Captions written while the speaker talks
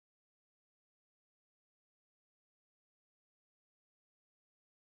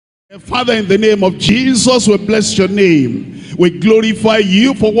Father, in the name of Jesus, we bless your name. We glorify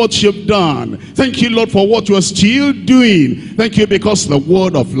you for what you've done. Thank you, Lord, for what you are still doing. Thank you because the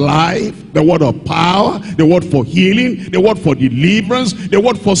word of life, the word of power, the word for healing, the word for deliverance, the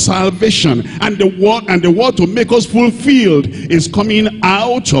word for salvation, and the word to make us fulfilled is coming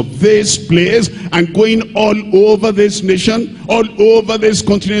out of this place and going all over this nation, all over this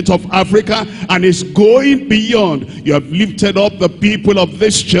continent of Africa, and is going beyond. You have lifted up the people of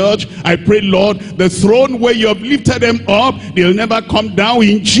this church. I pray, Lord, the throne where you have lifted them up, they'll never come down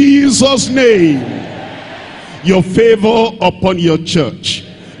in Jesus' name. Your favor upon your church,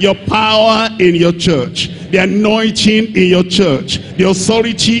 your power in your church, the anointing in your church, the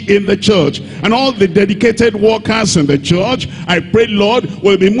authority in the church, and all the dedicated workers in the church, I pray, Lord,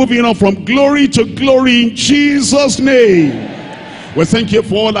 will be moving on from glory to glory in Jesus' name. We thank you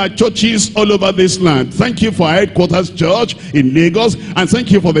for all our churches all over this land. Thank you for our headquarters church in Lagos, and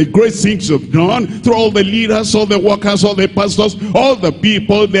thank you for the great things you've done through all the leaders, all the workers, all the pastors, all the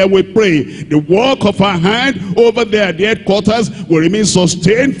people there. We pray the work of our hand over there at the headquarters will remain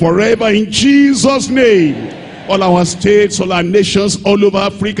sustained forever in Jesus' name. All our states, all our nations, all over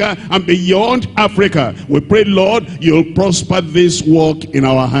Africa and beyond Africa, we pray, Lord, you'll prosper this work in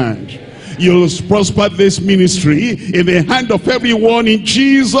our hand. You'll prosper this ministry in the hand of everyone in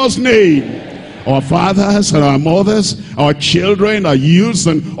Jesus' name. Our fathers and our mothers, our children, our youths,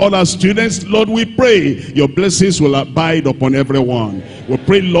 and all our students, Lord, we pray your blessings will abide upon everyone. We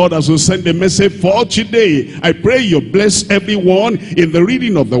pray, Lord, as we send the message for today, I pray you bless everyone in the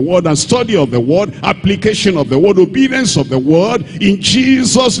reading of the word and study of the word, application of the word, obedience of the word, in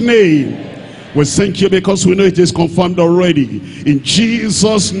Jesus' name. We thank you because we know it is confirmed already. In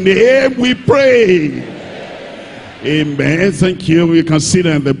Jesus' name we pray. Amen. Thank you. We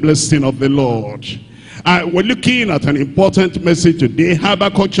consider the blessing of the Lord. We're looking at an important message today.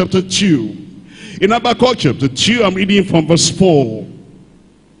 Habakkuk chapter 2. In Habakkuk chapter 2, I'm reading from verse 4.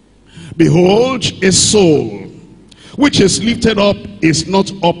 Behold, a soul which is lifted up is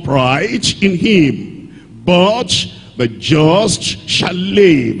not upright in him, but the just shall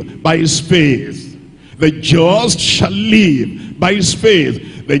live by his faith. The just shall live by his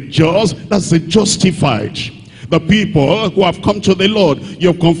faith. The just, that's the justified. The people who have come to the Lord, you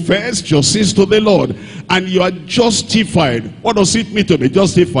have confessed your sins to the Lord, and you are justified. What does it mean to be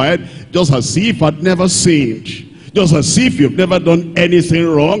justified? Just as if I'd never sinned. Just as if you've never done anything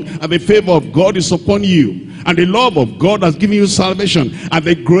wrong, and the favor of God is upon you. And the love of God has given you salvation. And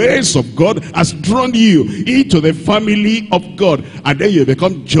the grace of God has drawn you into the family of God. And then you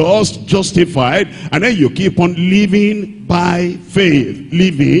become justified. And then you keep on living by faith.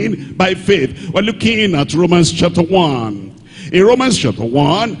 Living by faith. We're looking at Romans chapter 1. In Romans chapter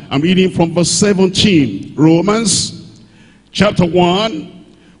 1, I'm reading from verse 17. Romans chapter 1,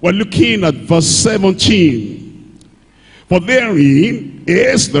 we're looking at verse 17. For therein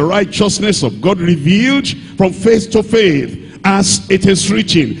is the righteousness of God revealed from faith to faith, as it is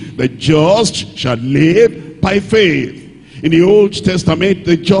written, the just shall live by faith. In the Old Testament,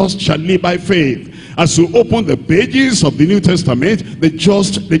 the just shall live by faith. As you open the pages of the New Testament, the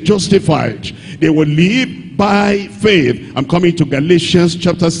justified, they will live by faith. I'm coming to Galatians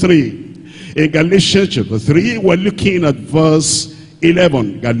chapter 3. In Galatians chapter 3, we're looking at verse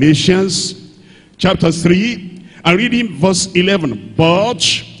 11. Galatians chapter 3. I'm reading verse 11. But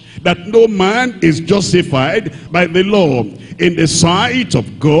that no man is justified by the law in the sight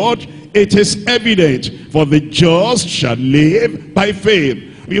of God, it is evident, for the just shall live by faith.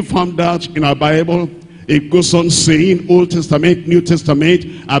 We found that in our Bible. It goes on saying Old Testament, New Testament,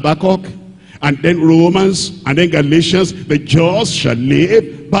 Habakkuk, and then Romans, and then Galatians, the just shall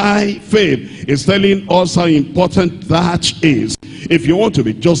live by faith. It's telling us how important that is. If you want to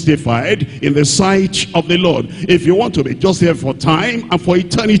be justified in the sight of the Lord, if you want to be justified for time and for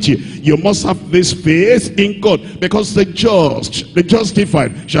eternity, you must have this faith in God. Because the just, the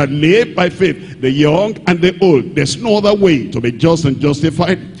justified, shall live by faith. The young and the old, there's no other way to be just and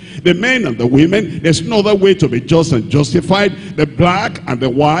justified. The men and the women, there's no other way to be just and justified. The black and the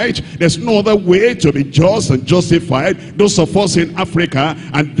white, there's no other way to be just and justified. Those of us in Africa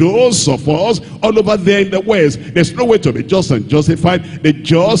and those of us all over there in the West, there's no way to be just and justified. The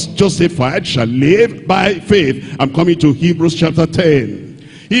just justified shall live by faith. I'm coming to Hebrews chapter 10.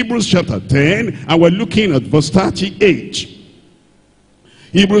 Hebrews chapter 10, and we're looking at verse 38.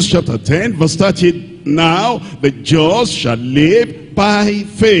 Hebrews chapter 10, verse 38. Now the just shall live by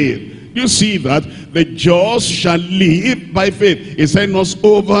faith. You see that the just shall live by faith. He's saying us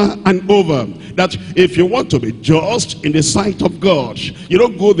over and over that if you want to be just in the sight of God, you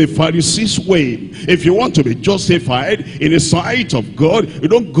don't go the Pharisees' way. If you want to be justified in the sight of God, you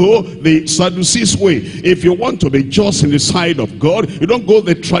don't go the Sadducees' way. If you want to be just in the sight of God, you don't go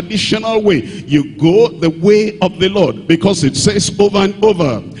the traditional way. You go the way of the Lord, because it says over and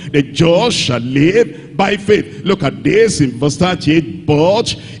over, the just shall live by faith. Look at this in verse 38.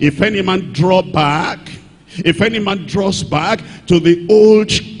 But if any man draw back, if any man draws back to the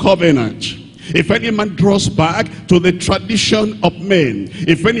old covenant, if any man draws back to the tradition of men,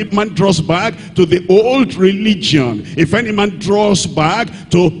 if any man draws back to the old religion, if any man draws back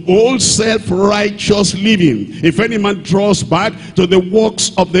to old self-righteous living, if any man draws back to the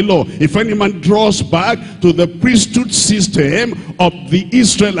works of the law, if any man draws back to the priesthood system of the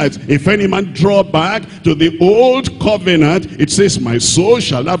Israelites, if any man draw back to the old covenant, it says, my soul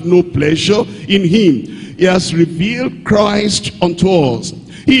shall have no pleasure in him. He has revealed Christ unto us.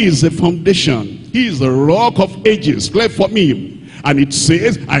 He is the foundation. He is the rock of ages. Cleft for me. And it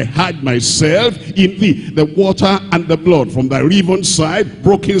says, I hide myself in thee, the water and the blood, from thy riven side,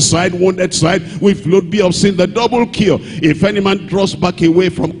 broken side, wounded side, with flood be of sin, the double cure. If any man draws back away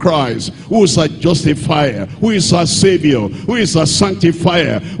from Christ, who is our justifier, who is our savior, who is our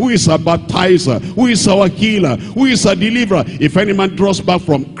sanctifier, who is our baptizer, who is our healer, who is our deliverer, if any man draws back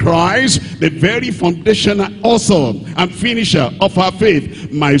from Christ, the very foundation and author and finisher of our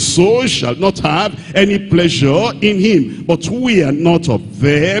faith, my soul shall not have any pleasure in him. But we are not of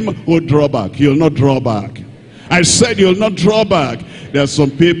them who draw back. You'll not draw back. I said you'll not draw back. There are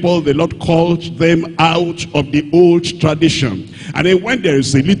some people, the Lord called them out of the old tradition. And then when there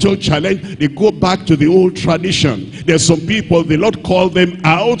is a little challenge, they go back to the old tradition. There are some people, the Lord called them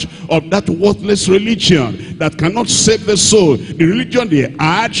out of that worthless religion that cannot save the soul. The religion they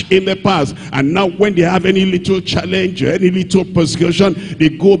had in the past. And now when they have any little challenge, or any little persecution, they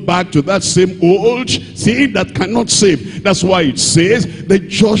go back to that same old thing that cannot save. That's why it says, the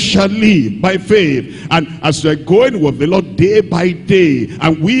just shall live by faith. And as they're going with the Lord day by day,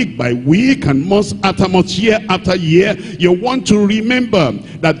 and week by week, and month after month, year after year, you want to remember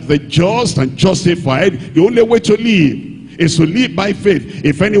that the just and justified, the only way to live is to live by faith.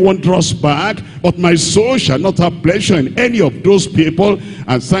 If anyone draws back, but my soul shall not have pleasure in any of those people.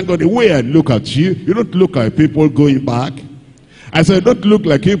 And thank God, the way I look at you, you don't look like people going back. I said, don't look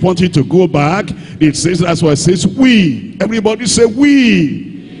like you want you to go back. It says, that's why it says we. Everybody say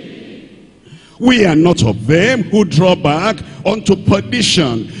we. We are not of them who draw back unto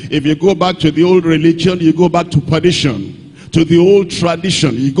perdition. If you go back to the old religion, you go back to perdition. To the old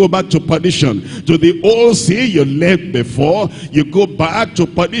tradition, you go back to perdition. To the old thing you left before, you go back to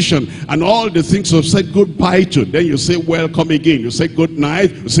perdition. And all the things you've said goodbye to, then you say welcome again. You say good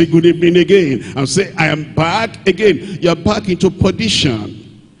night, you say good evening again. And say I am back again. You're back into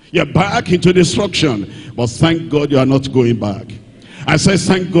perdition. You're back into destruction. But thank God you are not going back. I say,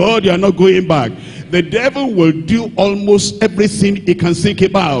 thank God you are not going back. The devil will do almost everything he can think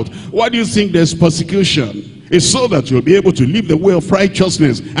about. Why do you think there's persecution? It's so that you'll be able to live the way of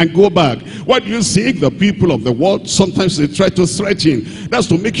righteousness and go back. Why do you think the people of the world, sometimes they try to threaten? That's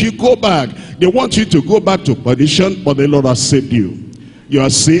to make you go back. They want you to go back to perdition, but the Lord has saved you. You are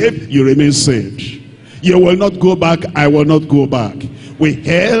saved, you remain saved. You will not go back, I will not go back. We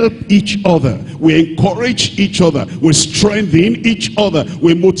help each other. We encourage each other. We strengthen each other.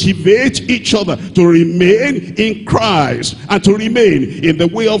 We motivate each other to remain in Christ and to remain in the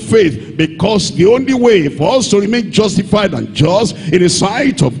way of faith. Because the only way for us to remain justified and just in the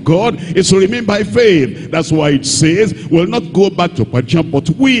sight of God is to remain by faith. That's why it says, we'll not go back to perdition, but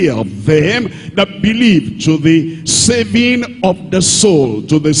we are of them that believe to the saving of the soul.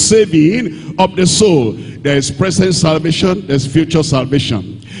 To the saving of the soul. There is present salvation, there's future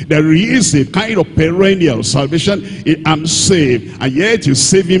salvation. There is a kind of perennial salvation. I'm saved, and yet he's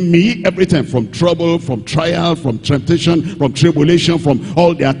saving me every time from trouble, from trial, from temptation, from tribulation, from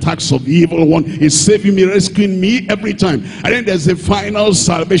all the attacks of the evil one. He's saving me, rescuing me every time. And then there's a final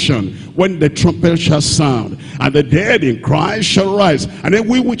salvation, when the trumpet shall sound, and the dead in Christ shall rise, and then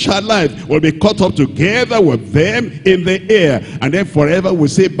we which are alive will be caught up together with them in the air. And then forever we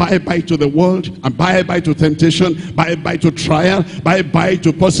say bye-bye to the world, and bye-bye to temptation, bye-bye to trial, bye-bye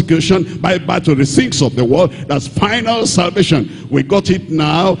to persecution, bye-bye to the things of the world. That's final salvation. We got it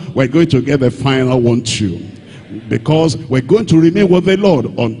now. We're going to get the final one too, because we're going to remain with the Lord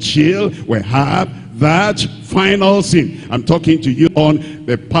until we have that final thing. I'm talking to you on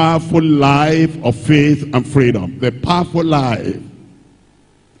the powerful life of faith and freedom. The powerful life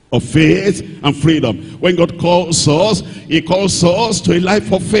of faith and freedom. When God calls us, he calls us to a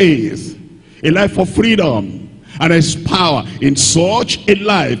life of faith. A life of freedom. And there's power in such a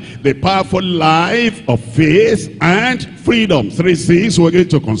life. The powerful life of faith and freedom. Three things we're going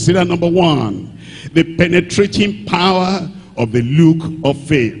to consider. Number one, the penetrating power of the look of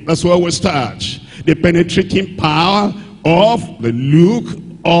faith. That's where we start. The penetrating power of the look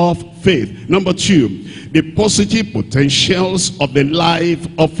of faith. Number two, the positive potentials of the life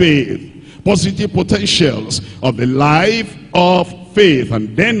of faith. Positive potentials of the life of faith.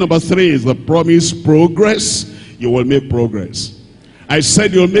 And then number three is the promised progress. You will make progress. I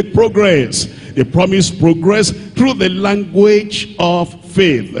said you'll make progress. The promised progress through the language of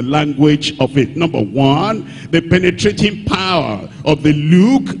faith. The language of faith. Number one, the penetrating power of the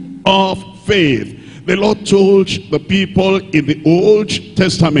look of faith. The Lord told the people in the Old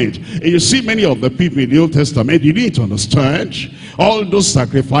Testament. And you see many of the people in the Old Testament, you need to understand, all those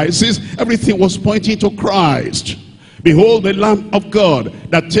sacrifices, everything was pointing to Christ. Behold the Lamb of God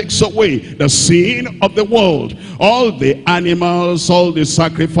that takes away the sin of the world. All the animals, all the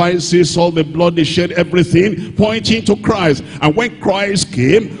sacrifices, all the blood they shed, everything pointing to Christ. And when Christ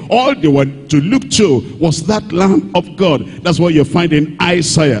came, all they were to look to was that Lamb of God. That's what you find in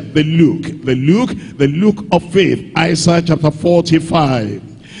Isaiah, the look of faith. Isaiah chapter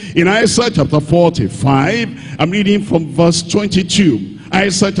 45. In Isaiah chapter 45, I'm reading from verse 22.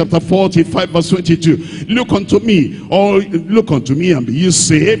 Isaiah chapter 45 verse 22. Look unto me and be ye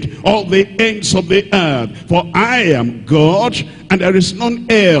saved, all the ends of the earth, for I am God and there is none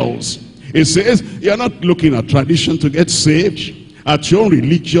else. It says you're not looking at tradition to get saved, at your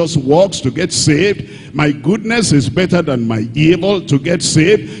religious works to get saved. My goodness is better than my evil to get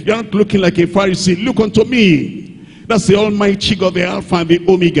saved. You're not looking like a Pharisee. Look unto me. That's the Almighty God, the Alpha and the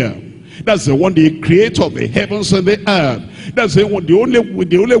Omega. That's the one, the creator of the heavens and the earth. That's the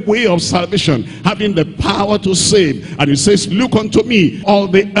only way of salvation, having the power to save. And it says, look unto me, all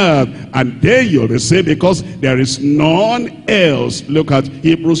the earth, and there you'll be saved, because there is none else. Look at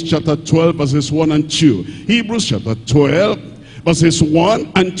Hebrews chapter 12 verses 1 and 2. Hebrews chapter 12 verses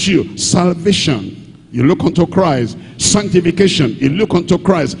 1 and 2. Salvation, you look unto Christ. Sanctification, you look unto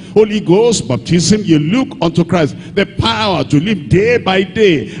Christ. Holy Ghost baptism, you look unto Christ. The power to live day by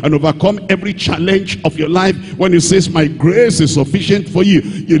day and overcome every challenge of your life. When it says my grace is sufficient for you,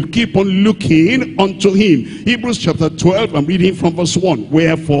 you'll keep on looking unto him. Hebrews chapter 12, I'm reading from verse 1.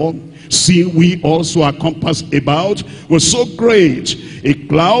 Wherefore, seeing we also are compassed about with so great a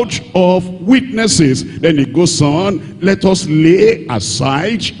cloud of witnesses. Then it goes on, let us lay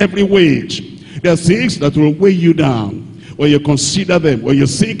aside every weight. There are things that will weigh you down. When you consider them, when you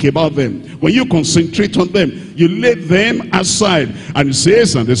think about them, when you concentrate on them, you lay them aside. And it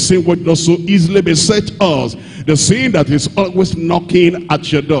says, and the sin which does so easily beset us, the sin that is always knocking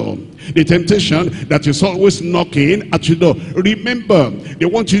at your door, the temptation that is always knocking at your door. Remember, they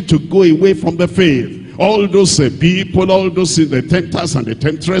want you to go away from the faith. All those people, all those the tempters and the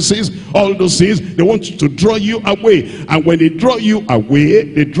temptresses, all those things, they want to draw you away. And when they draw you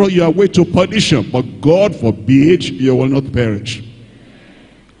away to perdition. But God forbid you will not perish.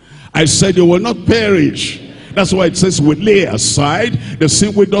 I said you will not perish. That's why it says we lay aside the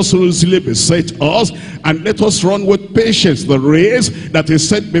sin which does so easily beset us, and let us run with patience the race that is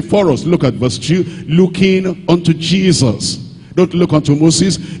set before us. Look at verse 2. Looking unto Jesus. Don't look unto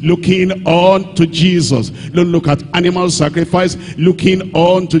Moses, looking on to Jesus. Don't look at animal sacrifice, looking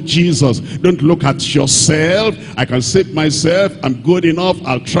on to Jesus. Don't look at yourself. I can save myself, I'm good enough,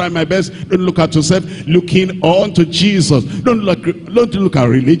 I'll try my best. Don't look at yourself, looking on to Jesus. Don't look at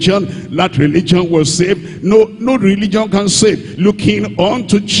religion. That religion will save. No religion can save. Looking on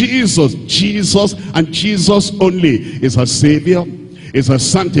to Jesus. Jesus and Jesus only is a Savior, is a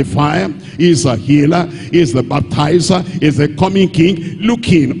sanctifier, is a healer, is the baptizer, is the coming King.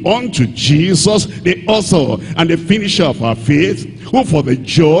 Looking unto Jesus, the author and the finisher of our faith, who for the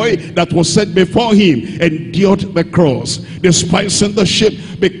joy that was set before him endured the cross, despising the shame.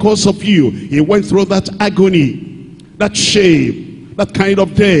 Because of you, he went through that agony, that shame, that kind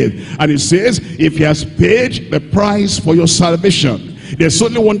of death. And it says, if he has paid the price for your salvation, there's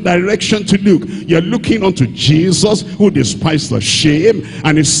only one direction to look. You're looking unto Jesus, who despised the shame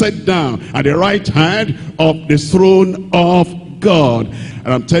and is set down at the right hand of the throne of God. And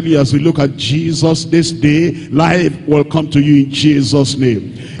I'm telling you, as we look at Jesus this day, life will come to you in Jesus'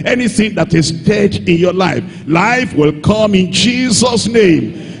 name. Anything that is dead in your life, life will come in Jesus'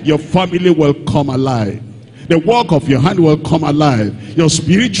 name. Your family will come alive. The work of your hand will come alive. Your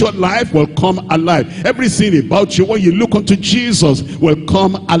spiritual life will come alive. Everything about you, when you look unto Jesus, will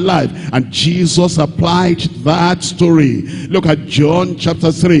come alive. And Jesus applied that story. Look at John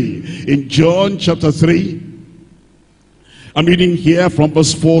chapter 3. In John chapter 3, I'm reading here from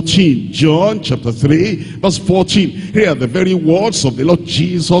verse 14, John chapter 3, verse 14. Here are the very words of the Lord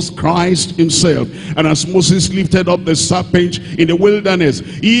Jesus Christ himself. And as Moses lifted up the serpent in the wilderness,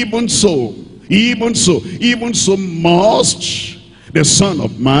 even so must the Son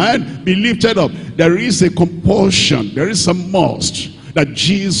of Man be lifted up. There is a compulsion, there is a must, that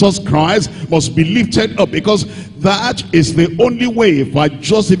Jesus Christ must be lifted up, because that is the only way for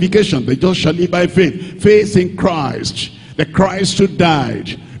justification. The just shall live by faith. Faith in Christ. The Christ who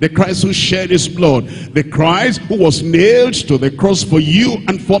died, the Christ who shed his blood, the Christ who was nailed to the cross for you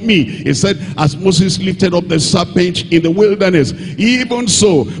and for me. He said, as Moses lifted up the serpent in the wilderness, even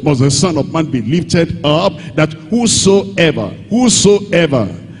so must the Son of Man be lifted up, that whosoever,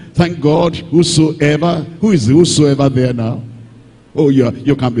 thank God, whosoever, who is the whosoever there now? Oh,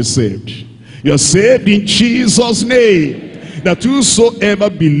 you can be saved. You're saved in Jesus' name. That whosoever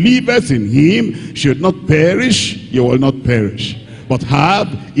believeth in him should not perish, you will not perish, but have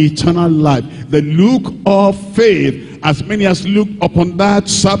eternal life. The look of faith, as many as looked upon that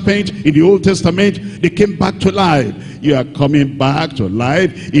serpent in the Old Testament, they came back to life. You are coming back to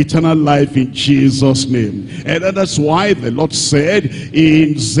life, eternal life in Jesus' name. And that's why the Lord said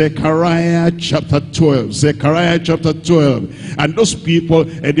in Zechariah chapter 12, and those people,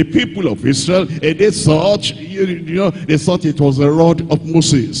 and the people of Israel, and they thought, they thought it was the rod of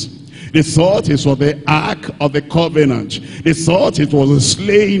Moses. They thought it was the ark of the covenant. They thought it was the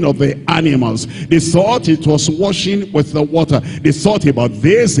slaying of the animals. They thought it was washing with the water. They thought about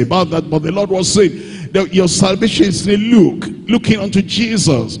this, about that, but the Lord was saying that your salvation is the looking unto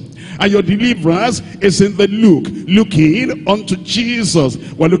Jesus. And your deliverance is in the looking unto Jesus.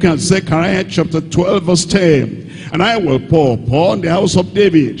 We're looking at Zechariah chapter 12 verse 10. And I will pour upon the house of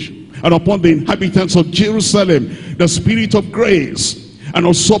David and upon the inhabitants of Jerusalem the spirit of grace and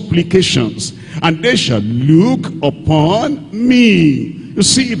of supplications, and they shall look upon me. You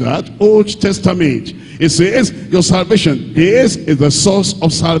see that? Old Testament. It says your salvation, this is the source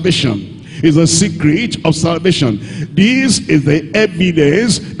of salvation, is the secret of salvation. This is the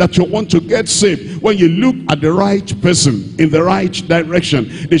evidence that you want to get saved. When you look at the right person in the right direction,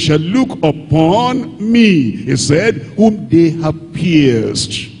 they shall look upon me, he said, whom they have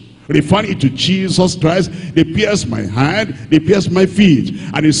pierced. Referring to Jesus Christ, they pierced my hand, they pierced my feet.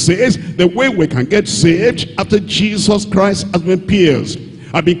 And it says the way we can get saved after Jesus Christ has been pierced,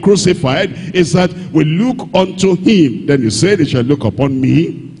 have been crucified, is that we look unto him. Then he said, they shall look upon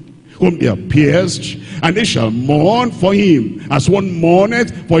me, whom they have pierced, and they shall mourn for him, as one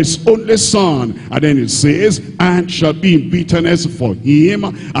mourneth for his only son. And then it says, and shall be in bitterness for him,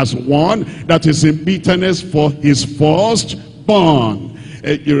 as one that is in bitterness for his firstborn.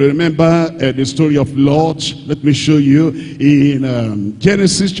 You remember the story of Lot? Let me show you in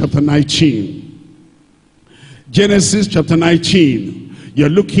Genesis chapter 19. Genesis chapter 19. You're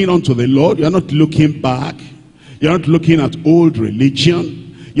looking unto the Lord. You're not looking back. You're not looking at old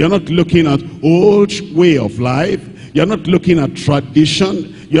religion. You're not looking at old way of life. You're not looking at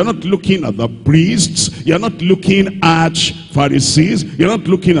tradition. You're not looking at the priests. You're not looking at Pharisees. You're not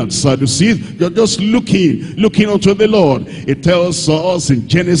looking at Sadducees. You're just looking unto the Lord. It tells us in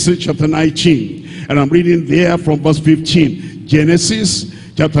Genesis chapter 19. And I'm reading there from verse 15. Genesis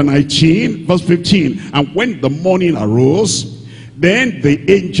chapter 19, verse 15. And when the morning arose, then the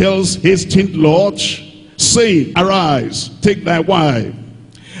angels hastened Lot, saying, arise, take thy wife,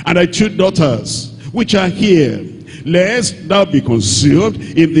 and thy two daughters, which are here, lest thou be consumed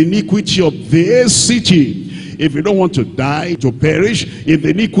in the iniquity of this city. If you don't want to die, to perish in the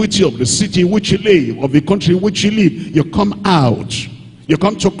iniquity of the city in which you live, of the country in which you live, you come out. You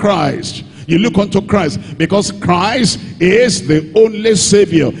come to Christ. You look unto Christ, because Christ is the only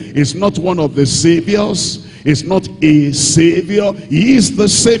Savior. He's not one of the Saviors. He's not a Savior. He is the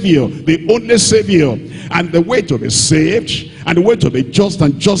Savior, the only Savior. And the way to be saved, and the way to be just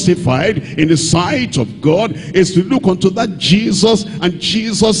and justified in the sight of God, is to look unto that Jesus and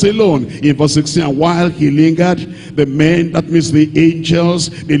Jesus alone. In verse 16, and while he lingered, the men, that means the angels,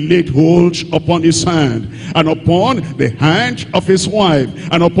 they laid hold upon his hand, and upon the hand of his wife,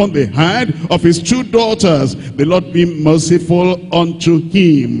 and upon the hand of his two daughters. The Lord be merciful unto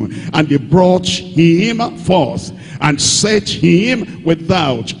him. And they brought him forth, and set him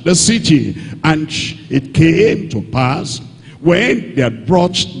without the city. And it came to pass, when they had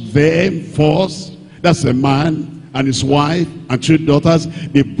brought them forth, that's a man and his wife and two daughters,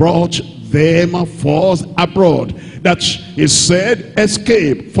 they brought them forth abroad, that he said,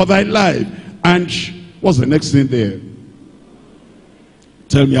 escape for thy life. And what's the next thing there?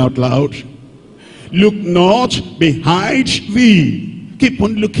 Tell me out loud. Look not behind thee. Keep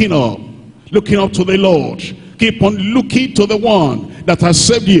on looking up to the Lord. Keep on looking to the one that has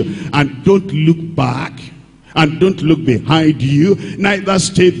saved you. And don't look back. And don't look behind you. Neither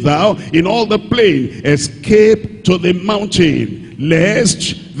stay thou in all the plain. Escape to the mountain,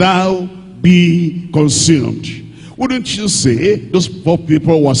 lest thou be consumed. Wouldn't you say those poor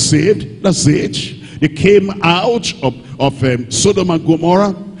people were saved? That's it. They came out of Sodom and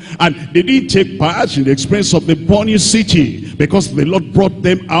Gomorrah, and they didn't take part in the experience of the burning city, because the Lord brought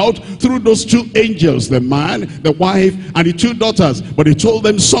them out through those two angels, the man, the wife, and the two daughters. But he told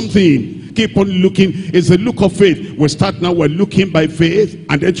them something. Keep on looking. It's a look of faith. We start now, we're looking by faith,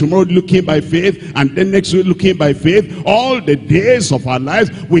 and then tomorrow looking by faith, and then next week looking by faith. All the days of our lives,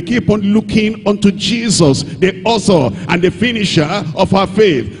 we keep on looking unto Jesus, the author and the finisher of our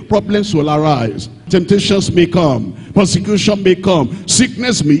faith. Problems will arise. Temptations may come. Persecution may come.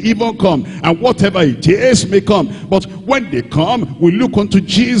 Sickness may even come. And whatever it is may come. But when they come, we look unto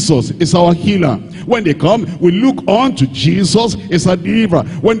Jesus. It's our healer. When they come, we look unto Jesus. It's our deliverer.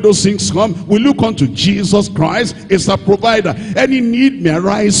 When those things come, we look unto Jesus Christ. It's our provider. Any need may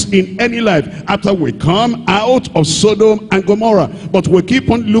arise in any life after we come out of Sodom and Gomorrah. But we keep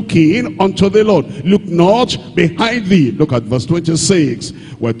on looking unto the Lord. Look not behind thee. Look at verse 26.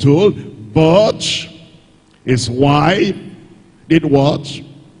 We're told, but his wife did what?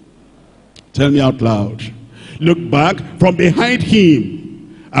 Tell me out loud. Look back from behind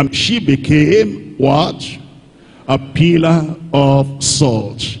him, and she became what? A pillar of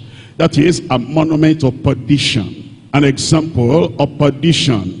salt. That is a monument of perdition, an example of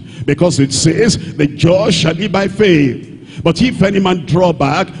perdition, because it says the just shall live by faith. But if any man draw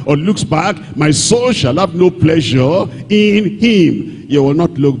back or looks back, my soul shall have no pleasure in him. You will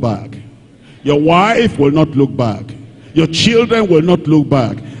not look back. Your wife will not look back. Your children will not look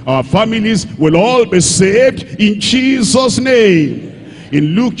back. Our families will all be saved in Jesus' name.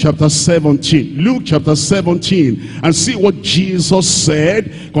 In Luke chapter 17, Luke chapter 17, and see what Jesus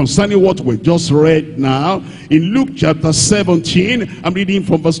said concerning what we just read now. In Luke chapter 17, I'm reading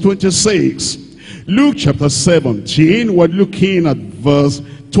from verse 26. Luke chapter 17, we're looking at verse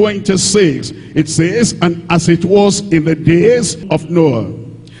 26. It says, and as it was in the days of Noah,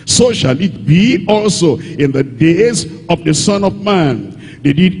 so shall it be also in the days of the Son of Man.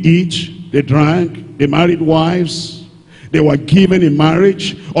 They did eat, they drank, they married wives, they were given in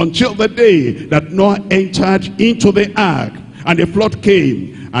marriage until the day that Noah entered into the ark, and the flood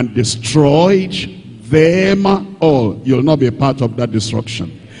came and destroyed them all. You'll not be a part of that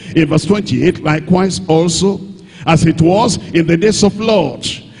destruction. In verse 28, likewise also, as it was in the days of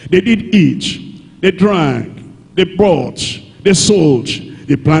Lot, they did eat, they drank, they bought, they sold,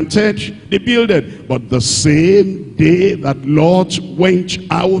 they planted, they builded. But the same day that Lot went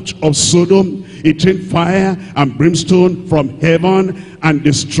out of Sodom, it rained fire and brimstone from heaven and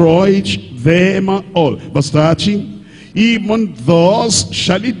destroyed them all. Verse 30, even thus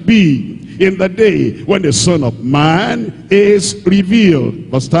shall it be in the day when the Son of Man is revealed.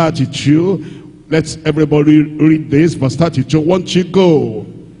 Verse 32, let's everybody read this. Verse 32, won't you go?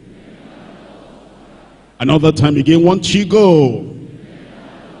 Another time again, won't you go?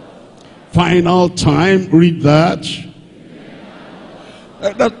 Final time, read that.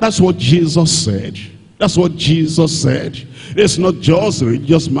 That's what Jesus said. That's what Jesus said. It's not just a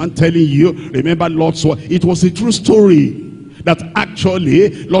religious man telling you, remember Lot's wife. It was a true story. That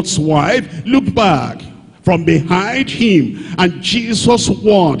actually Lot's wife looked back from behind him, and Jesus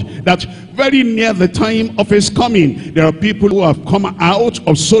warned that very near the time of his coming, there are people who have come out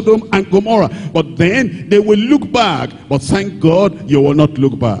of Sodom and Gomorrah, but then they will look back. But thank God you will not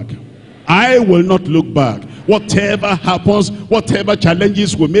look back. I will not look back. Whatever happens, whatever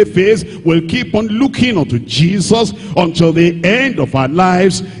challenges we may face, we'll keep on looking unto Jesus until the end of our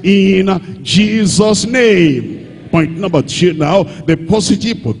lives in Jesus' name. Point number 2 now, the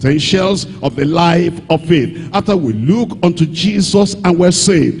positive potentials of the life of faith. After we look unto Jesus and we're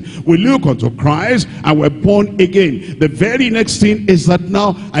saved, we look unto Christ and we're born again. The very next thing is that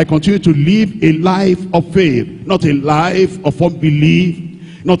now I continue to live a life of faith, not a life of unbelief,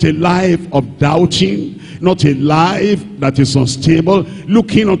 not a life of doubting, not a life that is unstable.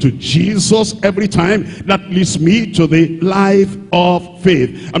 Looking unto Jesus every time, that leads me to the life of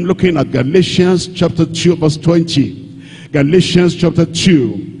faith. I'm looking at Galatians chapter 2 verse 20. Galatians chapter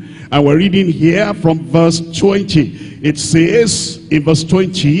 2, and we're reading here from verse 20. It says in verse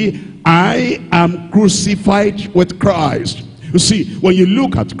 20, I am crucified with Christ. You see, when you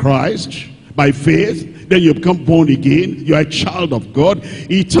look at Christ by faith, then you become born again. You are a child of God.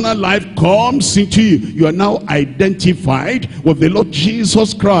 Eternal life comes into you. You are now identified with the Lord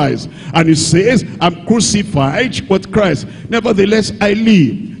Jesus Christ. And it says, I'm crucified with Christ. Nevertheless, I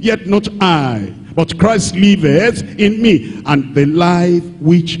live, yet not I. but Christ liveth in me, and the life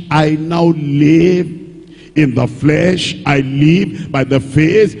which I now live in the flesh, I live by the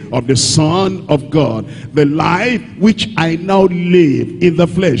faith of the Son of God. The life which I now live in the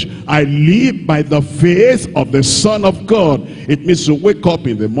flesh, I live by the faith of the Son of God. It means to wake up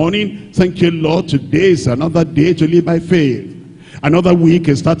in the morning, thank you, Lord, today is another day to live by faith. Another week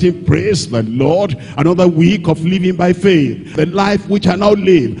is starting, praise the Lord. Another week of living by faith. The life which I now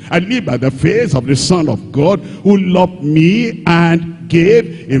live, I live by the faith of the Son of God, who loved me and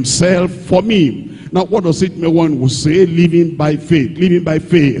gave himself for me. Now, what does it mean when we say living by faith? Living by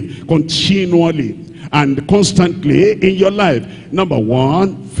faith continually and constantly in your life. Number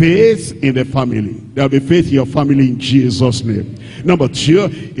one, faith in the family. There will be faith in your family in Jesus' name. Number two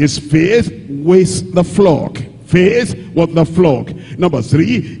is faith with the flock. Faith with the flock. Number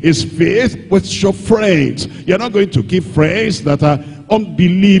three is faith with your friends. You're not going to keep friends that are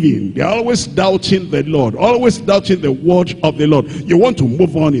unbelieving. They're always doubting the Lord, always doubting the word of the Lord. You want to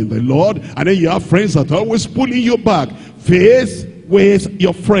move on in the Lord, and then you have friends that are always pulling you back. Faith with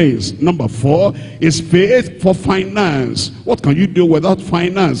your friends. Number four is faith for finance. What can you do without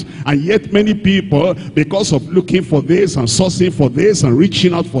finance? And yet many people, because of looking for this and sourcing for this and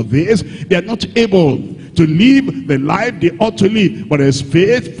reaching out for this, they are not able to live the life they ought to live. But there's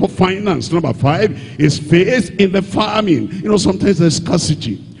faith for finance. Number five is faith in the farming. You know, sometimes there's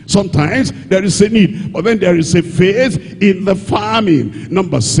scarcity. Sometimes there is a need, but then there is a faith in the farming.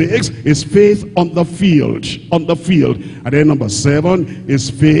 Number six is faith on the field. On the field. And then number seven is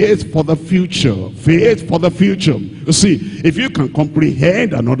faith for the future. Faith for the future. You see, if you can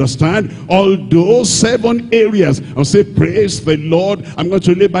comprehend and understand all those 7 areas and say, praise the Lord, I'm going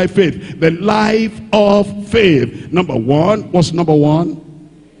to live by faith. The life of faith. Number one, what's number one?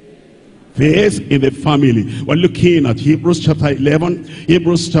 Faith in the family. We're looking at Hebrews chapter 11.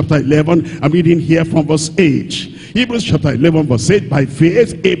 Hebrews chapter 11, I'm reading here from verse 8. Hebrews chapter 11 verse 8, by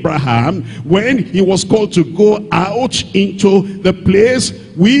faith Abraham, when he was called to go out into the place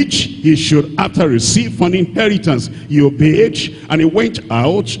which he should after receive for an inheritance, he obeyed, and he went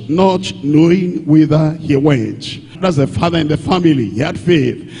out not knowing whither he went. That's the father in the family. He had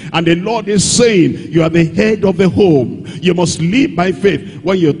faith. And the Lord is saying, you are the head of the home. You must live by faith.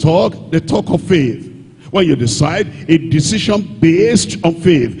 When you talk, the talk of faith. When you decide, a decision based on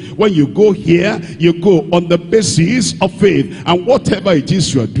faith. When you go here, you go on the basis of faith. And whatever it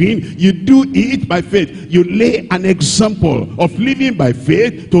is you are doing, you do it by faith. You lay an example of living by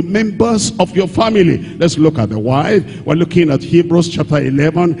faith to members of your family. Let's look at the wife. We're looking at Hebrews chapter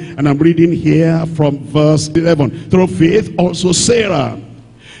 11, and I'm reading here from verse 11. Through faith also Sarah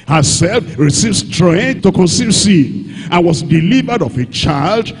herself received strength to conceive seed, and was delivered of a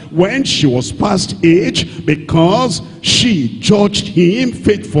child when she was past age, because she judged him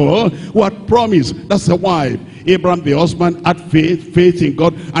faithful who had promised. That's the wife. Abraham the husband had faith in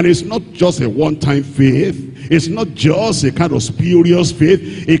God, and it's not just a one-time faith. It's not just a kind of spurious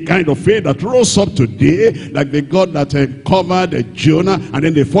faith, a kind of faith that rose up today, like the God that covered Jonah, and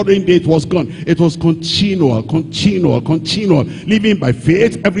then the following day it was gone. It was continual, living by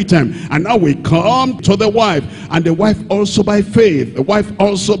faith every time. And now we come to the wife, and the wife also by faith. The wife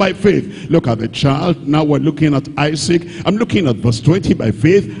also by faith. Look at the child. Now we're looking at Isaac. I'm looking at verse 20. By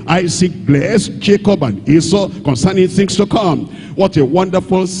faith, Isaac blessed Jacob and Esau concerning things to come. What a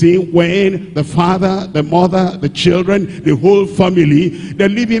wonderful thing when the father, the mother, the children, the whole family, they're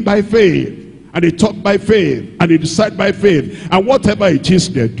living by faith. And they talk by faith, and they decide by faith. And whatever it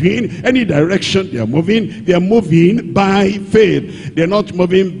is they're doing, any direction they're moving by faith. They're not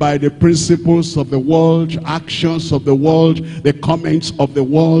moving by the principles of the world, actions of the world, the comments of the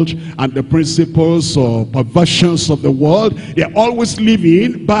world, and the principles or perversions of the world. They're always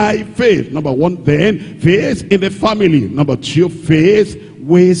living by faith. Number one, then, faith in the family. Number two, faith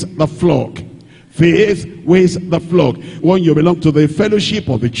with the flock. Faith with the flock. When you belong to the fellowship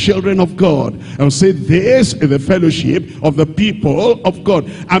of the children of God, I will say this is the fellowship of the people of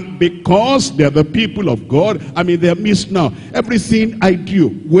God. And because they're the people of God, I'm in their midst now. Everything I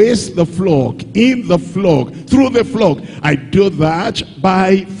do with the flock, in the flock, through the flock, I do that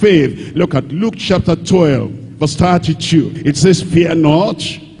by faith. Look at Luke chapter 12, verse 32. It says, fear not.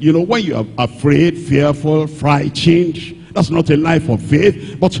 You know, when you are afraid, fearful, frightened, that's not a life of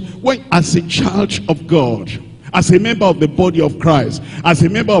faith. But when, as a child of God, as a member of the body of Christ, as a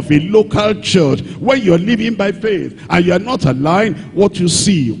member of a local church, when you're living by faith and you're not allowing what you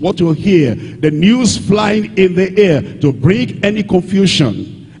see, what you hear, the news flying in the air to bring any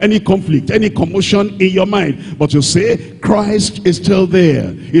confusion, any conflict, any commotion in your mind. But you say, Christ is still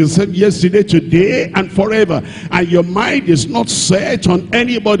there. He's the same yesterday, today, and forever. And your mind is not set on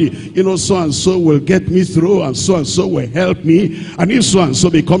anybody. You know, so-and-so will get me through, and so-and-so will help me. And if so-and-so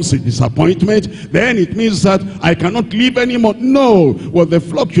becomes a disappointment, then it means that I cannot live anymore. No. Well, the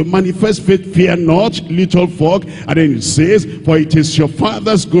flock you manifest faith, fear not, little flock. And then it says, for it is your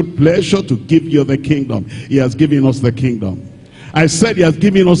Father's good pleasure to give you the kingdom. He has given us the kingdom. I said he has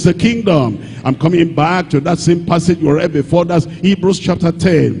given us the kingdom. I'm coming back to that same passage we read before. That's Hebrews chapter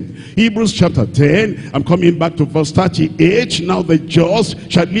 10. Hebrews chapter 10. I'm coming back to verse 38. Now the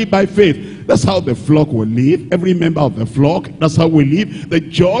just shall live by faith. That's how the flock will live. Every member of the flock, that's how we live. The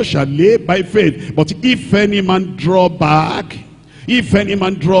just shall live by faith. But if any man draw back,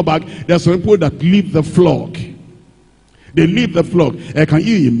 there's some people that leave the flock. They leave the flock. Can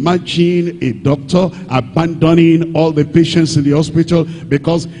you imagine a doctor abandoning all the patients in the hospital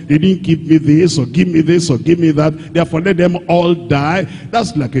because they didn't give me this, or give me this, or give me that, therefore let them all die?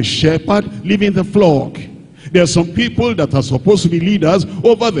 That's like a shepherd leaving the flock. There are some people that are supposed to be leaders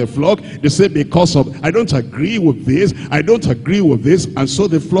over the flock. They say, because of, I don't agree with this, I don't agree with this, and so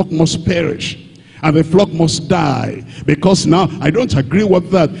the flock must perish. And the flock must die. Because now, I don't agree with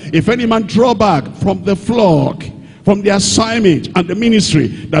that. If any man draw back from the flock, from the assignment and the ministry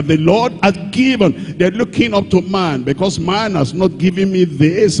that the Lord has given, they're looking up to man. Because man has not given me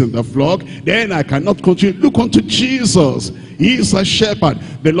this in the flock, then I cannot continue. Look unto Jesus. He is a shepherd.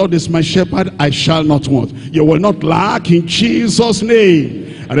 The Lord is my shepherd, I shall not want. You will not lack in Jesus' name.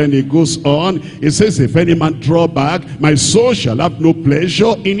 And then it goes on. It says, if any man draw back, my soul shall have no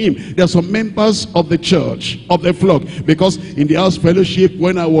pleasure in him. There are some members of the church, of the flock. Because in the house fellowship,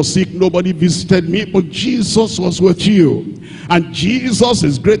 when I was sick, nobody visited me, but Jesus was with you. And Jesus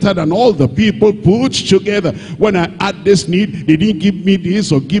is greater than all the people put together. When I had this need, they didn't give me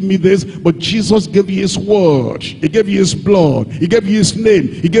this or give me this, but Jesus gave you his word. He gave you his blood. He gave you his name.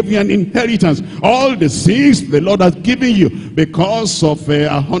 He gave you an inheritance. All the things the Lord has given you because of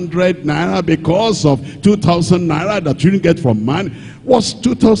 100 naira, because of 2,000 naira that you didn't get from man. What's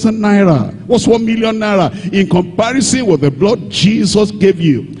 2,000 naira? What's 1 million naira? In comparison with the blood Jesus gave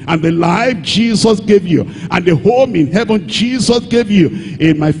you, and the life Jesus gave you, and the home in heaven Jesus gave you.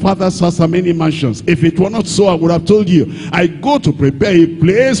 In my Father's house are many mansions. If it were not so, I would have told you. I go to prepare a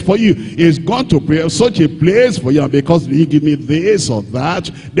place for you. He's gone to prepare such a place for you. And because he give me this or that,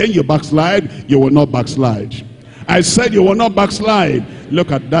 then you backslide. You will not backslide. I said you will not backslide.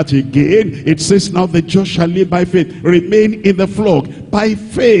 Look at that again. It says, now the just shall live by faith. Remain in the flock. By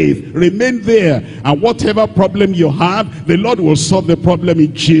faith, remain there. And whatever problem you have, the Lord will solve the problem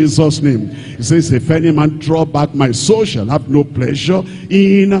in Jesus' name. It says, if any man draw back, my soul shall have no pleasure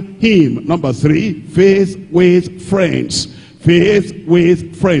in him. Number 3, faith with friends. Faith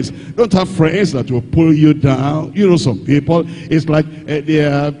with friends. Don't have friends that will pull you down. You know, some people, it's like they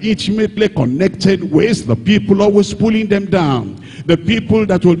are intimately connected with the people always pulling them down. The people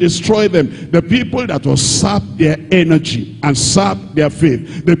that will destroy them. The people that will sap their energy and sap their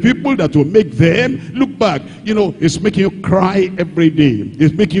faith. The people that will make them look back. You know, it's making you cry every day.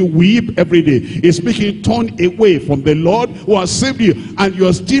 It's making you weep every day. It's making you turn away from the Lord who has saved you. And you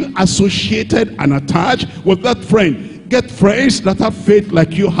are still associated and attached with that friend. Get friends that have faith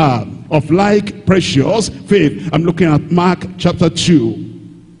like you have, of like precious faith. I'm looking at Mark chapter 2.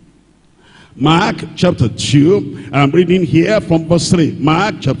 Mark chapter 2, I'm reading here from verse 3.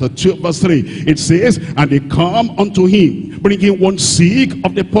 Mark chapter 2 verse 3. It says, and they come unto him, bringing one sick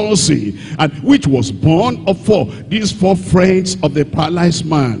of the palsy, and which was born of 4. These 4 friends of the paralyzed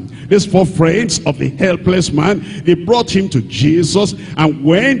man. These 4 friends of the helpless man, they brought him to Jesus, and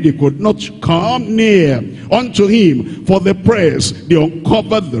when they could not come near unto him for the press, they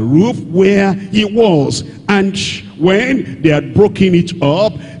uncovered the roof where he was, and when they had broken it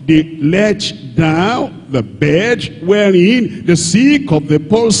up, they let down the bed wherein the sick of the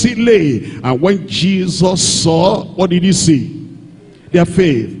palsy lay. And when Jesus saw, what did he see? Their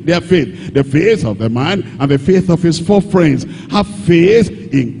faith, the faith of the man and the faith of his 4 friends. Have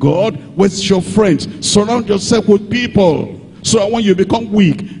faith in God with your friends. Surround yourself with people. So when you become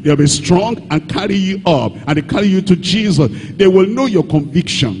weak, they'll be strong and carry you up, and they carry you to Jesus. They will know your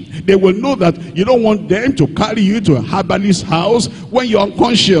conviction. They will know that you don't want them to carry you to a herbalist's house when you're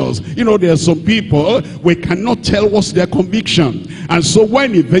unconscious. You know, there are some people, we cannot tell what's their conviction. And so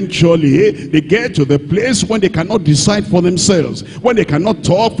when eventually they get to the place when they cannot decide for themselves, when they cannot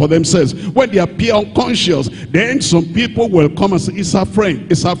talk for themselves, when they appear unconscious, then some people will come and say, it's our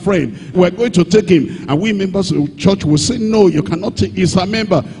friend, it's our friend. We're going to take him. And we members of the church will say, no, you cannot take, he's a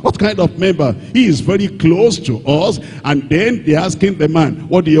member. What kind of member? He is very close to us. And then they're asking the man,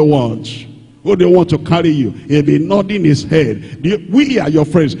 what do you want? Who do you want to carry you? He'll be nodding his head. We are your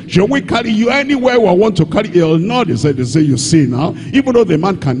friends. Shall we carry you anywhere we want to carry you? He'll nod his head. They say, you see now, even though the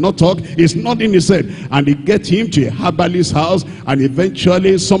man cannot talk, he's nodding his head. And they get him to a herbalist's house, and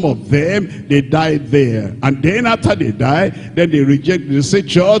eventually some of them, they died there. And then after they die, then they reject. They say,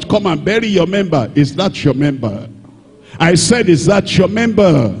 church, come and bury your member. Is that your member? I said, is that your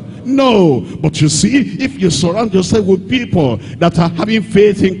member? No. But you see, if you surround yourself with people that are having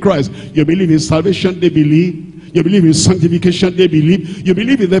faith in Christ, you believe in salvation, they believe. You believe in sanctification, they believe. You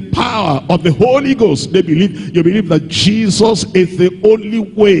believe in the power of the Holy Ghost, they believe. You believe that Jesus is the only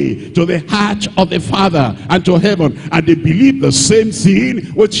way to the heart of the Father and to heaven. And they believe the same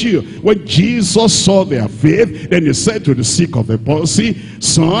thing with you. When Jesus saw their faith, then he said to the sick of the palsy,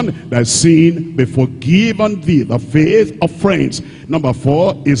 son, thy sin be forgiven thee. The faith of friends. Number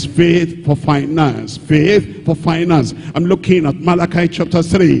 4 is faith for finance. Faith for finance. I'm looking at Malachi chapter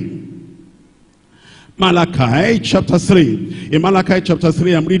 3. Malachi chapter 3. In Malachi chapter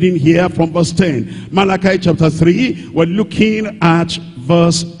 3, I'm reading here from verse 10. Malachi chapter 3, we're looking at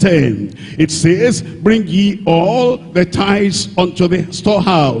verse 10. It says, bring ye all the tithes unto the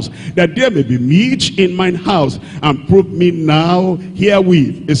storehouse, that there may be meat in mine house, and prove me now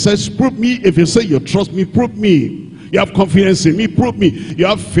herewith. It says, prove me. If you say you trust me, prove me. You have confidence in me, prove me. You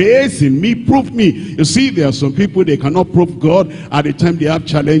have faith in me, prove me. You see, there are some people, they cannot prove God at the time they have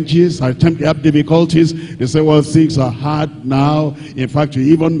challenges, at the time they have difficulties. They say, well, things are hard now. In fact, you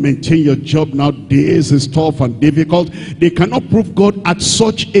even maintain your job nowadays is tough and difficult. They cannot prove God at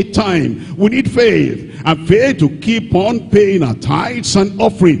such a time. We need faith. And faith to keep on paying our tithes and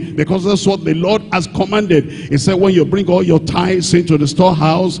offering, because that's what the Lord has commanded. He said, when you bring all your tithes into the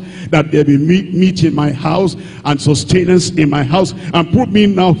storehouse, that there be meat in my house and sustenance in my house, and prove me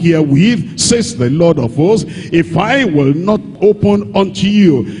now herewith, says the Lord of hosts, if I will not open unto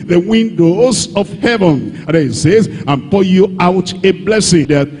you the windows of heaven. And then it says, and pour you out a blessing,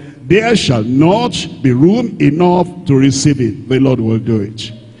 that there shall not be room enough to receive it. The Lord will do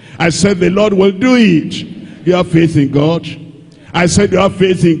it. I said the Lord will do it. You have faith in God? I said you have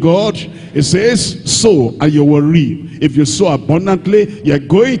faith in God? It says, sow and you will reap. If you sow abundantly, you're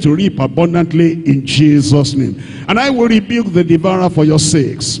going to reap abundantly in Jesus' name. And I will rebuke the devourer for your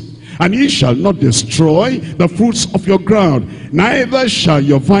sakes. And he shall not destroy the fruits of your ground, neither shall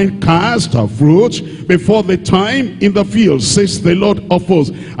your vine cast her fruit before the time in the field, says the Lord of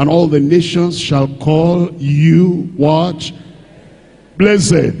hosts. And all the nations shall call you what?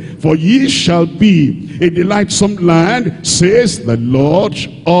 Blessed, for ye shall be a delightsome land, says the Lord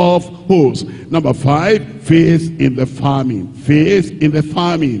of hosts. Number 5, faith in the farming. Faith in the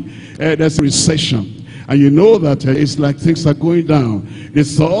farming. There's a recession. And you know that it's like things are going down. They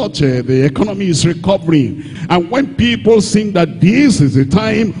thought the economy is recovering. And when people think that this is the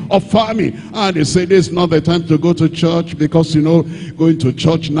time of farming, and they say this is not the time to go to church, because, you know, going to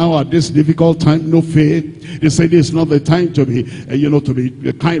church now at this difficult time, no faith. They say this is not the time to be, to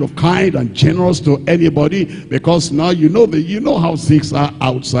be kind and generous to anybody, because now you know how things are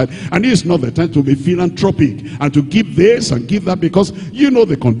outside. And this is not the time to be philanthropic and to give this and give that, because you know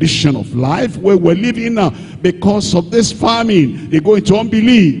the condition of life where we're living now. Because of this famine, they go into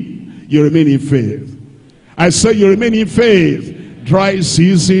unbelief. You remain in faith. I say you remain in faith. Dry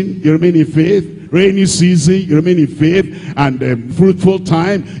season, you remain in faith. Rainy season, you remain in faith. And fruitful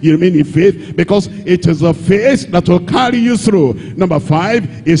time, you remain in faith. Because it is the faith that will carry you through. Number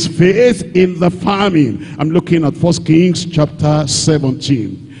 5 is faith in the farming. I'm looking at 1 Kings chapter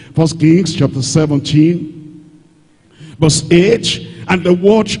 17. 1 Kings chapter 17, verse 8. And the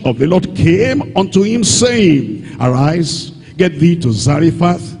word of the Lord came unto him, saying, arise, get thee to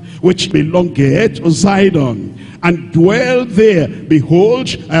Zarephath, which belongeth to Zidon, and dwell there. Behold,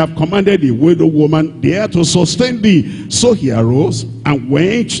 I have commanded a widow woman there to sustain thee. So he arose and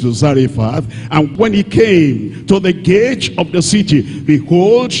went to Zarephath. And when he came to the gate of the city,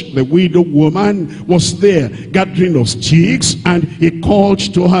 behold, the widow woman was there, gathering of sticks. And he called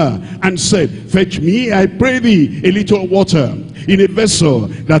to her and said, fetch me, I pray thee, a little water in a vessel,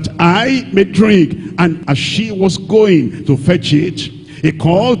 that I may drink. And as she was going to fetch it, he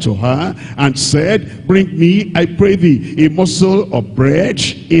called to her and said, bring me, I pray thee, a morsel of bread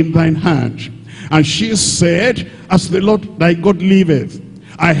in thine hand. And she said, as the Lord thy God liveth,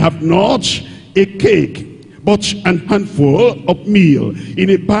 I have not a cake, but an handful of meal in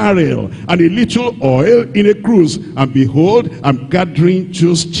a barrel, and a little oil in a cruse. And behold, I'm gathering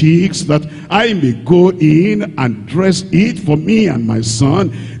 2 sticks, that I may go in and dress it for me and my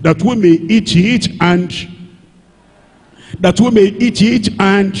son, that we may eat it, and that we may eat it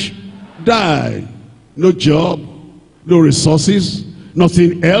and die. No job, no resources,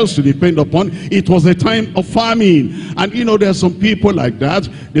 nothing else to depend upon. It was a time of famine. And you know, there are some people like that.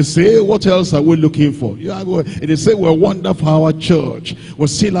 They say, what else are we looking for? They say, we're wonderful for our church. We're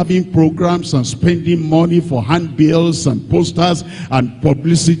still having programs and spending money for handbills and posters and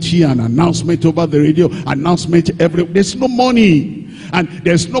publicity and announcement over the radio, announcement everywhere. There's no money. And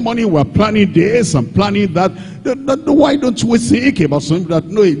there's no money. We're planning this and planning that. Why don't we think about something that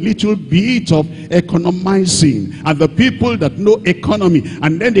know a little bit of economizing, and the people that know economy,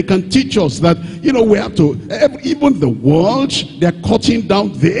 and then they can teach us that, you know, we have to, even the world, they're cutting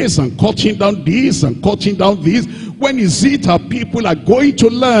down this and cutting down this and cutting down this. When is it our people are going to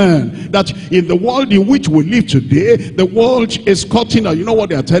learn that in the world in which we live today, the world is cutting down? You know what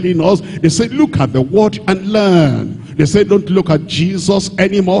they are telling us? They say, look at the word and learn. They say, don't look at Jesus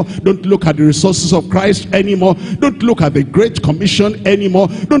anymore. Don't look at the resources of Christ anymore. Don't look at the Great Commission anymore.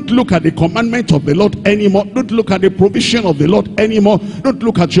 Don't look at the commandment of the Lord anymore. Don't look at the provision of the Lord anymore. Don't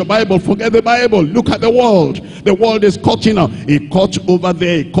look at your Bible. Forget the Bible. Look at the world. The world is cutting out. A cut over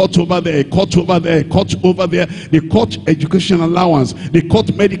there, a cut over there, a cut over there, a cut over there. They cut education allowance. They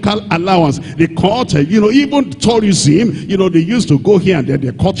cut medical allowance. They cut, even tourism. You know, they used to go here and there.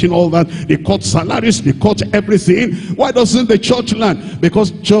 They're cutting all that. They cut salaries. They cut everything. Why doesn't the church learn?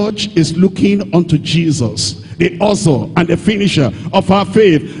 Because church is looking unto Jesus, the author and the finisher of our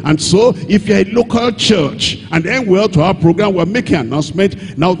faith. And so if you're a local church, and then we're to our program, we're making an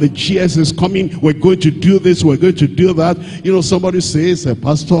announcement, now the GS is coming, we're going to do this, we're going to do that. You know, somebody says,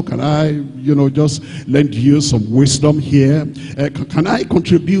 Pastor, can I, just lend you some wisdom here? Can I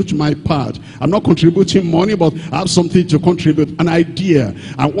contribute my part? I'm not contributing money, but I have something to contribute, an idea.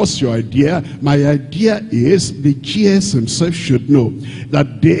 And what's your idea? My idea is the GS himself should know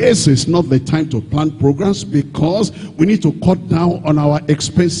that this is not the time to plan programs, because we need to cut down on our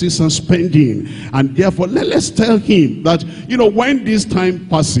expenses and spending. And therefore, let's tell him that, when this time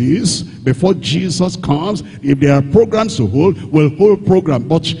passes, before Jesus comes, if there are programs to hold, we'll hold program.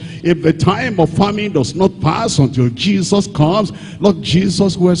 But if the time of famine does not pass until Jesus comes, Lord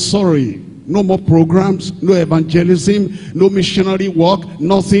Jesus, we're sorry. No more programs, no evangelism, no missionary work,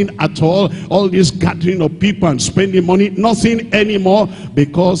 nothing at all. All this gathering of people and spending money, nothing anymore,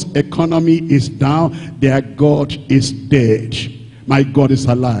 because economy is down. Their God is dead. My God is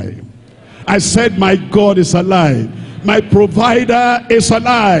alive. I said my God is alive. My provider is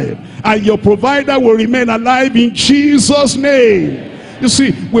alive. And your provider will remain alive in Jesus' name. You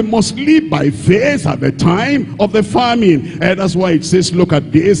see, we must live by faith at the time of the famine. And that's why it says, look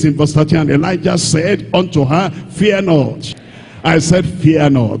at this in verse 30. And Elijah said unto her, fear not. I said, fear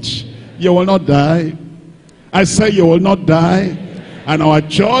not. You will not die. I said, you will not die. And our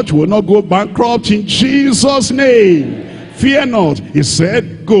church will not go bankrupt in Jesus' name. Fear not. He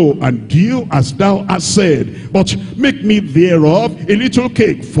said, go and do as thou hast said. But make me thereof a little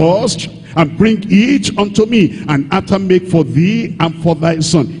cake first, and bring it unto me, and after make for thee and for thy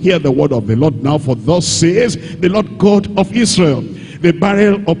son. Hear the word of the Lord now. For thus says the Lord God of Israel, the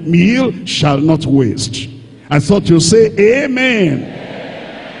barrel of meal shall not waste. I thought you'll say amen.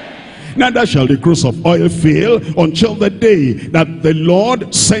 Neither shall the cruse of oil fail until the day that the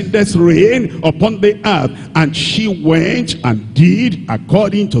Lord sendeth rain upon the earth. And she went and did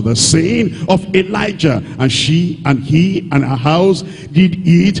according to the saying of Elijah. And she and he and her house did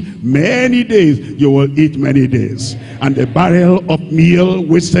eat many days. You will eat many days. And the barrel of meal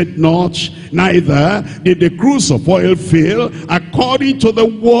wasted not, neither did the cruse of oil fail, according to the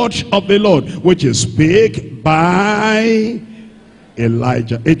word of the Lord, which is spake by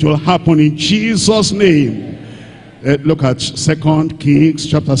Elijah. It will happen in Jesus' name. Look at 2 Kings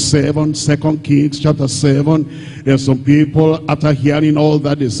chapter 7. 2 Kings chapter 7. There are some people, after hearing all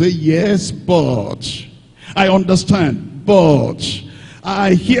that, they say, yes, but I understand, but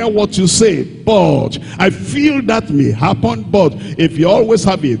I hear what you say, but I feel that may happen. But if you always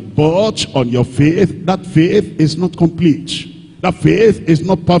have a but on your faith, that faith is not complete. That faith is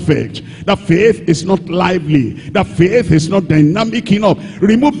not perfect. That faith is not lively. That faith is not dynamic enough.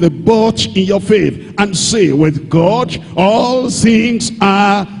 Remove the but in your faith and say, with God all things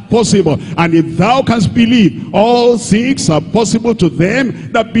are possible. And if thou canst believe, all things are possible to them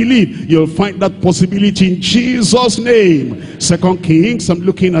that believe. You'll find that possibility in Jesus' name. 2 Kings, I'm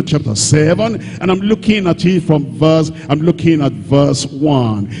looking at chapter 7, and I'm looking at it from verse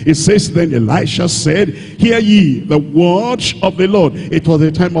 1. It says, then Elisha said, hear ye the word of the Lord. It was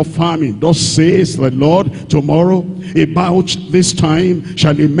a time of famine. Thus says the Lord, tomorrow about this time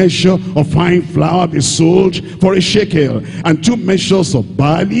shall a measure of fine flour be sold for a shekel, and 2 measures of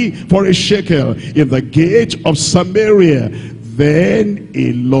barley for a shekel in the gate of Samaria. Then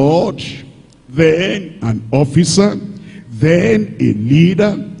a lord, then an officer, then a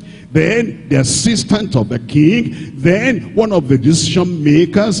leader, then the assistant of the king, then one of the decision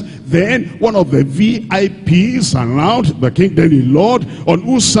makers, then one of the VIPs around the king, then a lord, on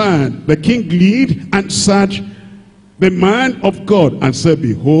whose side the king lead, answered the man of God and said,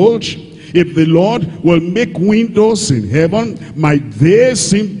 behold, if the Lord will make windows in heaven, might there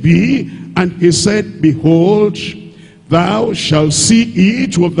seem be? And he said, behold, thou shalt see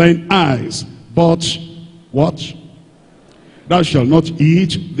it with thine eyes, but what? Thou shalt not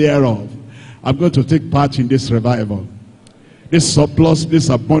eat thereof. I'm going to take part in this revival. This surplus, this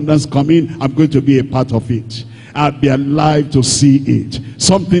abundance coming, I'm going to be a part of it. I'll be alive to see it.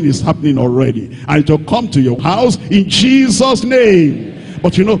 Something is happening already, and it will come to your house in Jesus' name.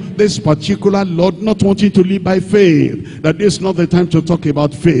 But you know, this particular Lord not wanting to live by faith, that this is not the time to talk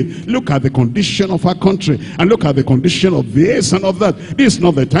about faith. Look at the condition of our country, and look at the condition of this and of that. This is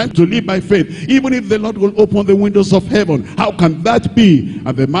not the time to live by faith. Even if the Lord will open the windows of heaven, how can that be?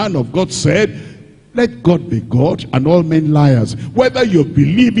 And the man of God said, let God be God and all men liars. Whether you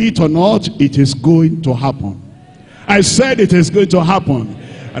believe it or not, it is going to happen. I said it is going to happen.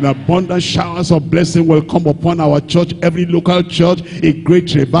 And abundant showers of blessing will come upon our church, every local church. A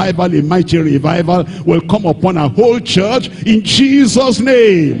great revival, a mighty revival will come upon our whole church in Jesus'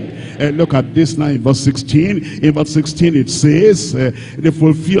 name. And look at this now in verse 16. In verse 16 it says, the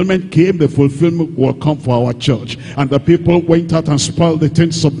fulfillment came, the fulfillment will come for our church. And the people went out and spoiled the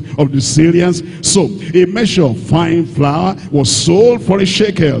tents of the Syrians. So a measure of fine flour was sold for a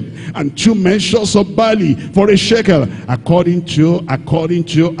shekel, and 2 measures of barley for a shekel, according to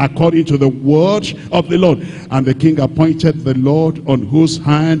the word of the Lord. And the king appointed the Lord on whose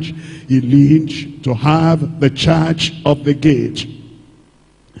hand he leaned to have the charge of the gate.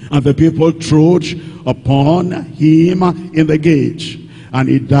 And the people trod upon him in the gate, and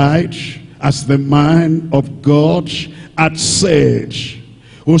he died as the man of God had said,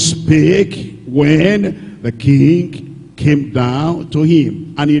 who spake when the king came down to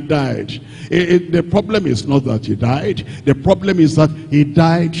him, and he died. The problem is not that he died. The problem is that he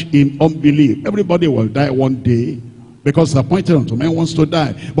died in unbelief. Everybody will die one day, because appointed unto man wants to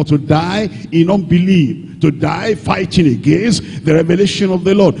die. But to die in unbelief, to die fighting against the revelation of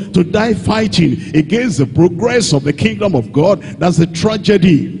the Lord, to die fighting against the progress of the kingdom of God, that's a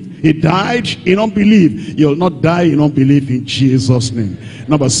tragedy. He died in unbelief. You'll not die in unbelief in Jesus' name.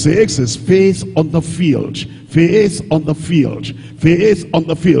 Number 6 is faith on the field. Faith on the field. Faith on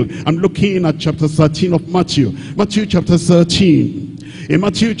the field. I'm looking at chapter 13 of Matthew. Matthew chapter 13. In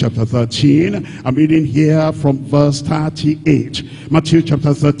Matthew chapter 13, I'm reading here from verse 38. Matthew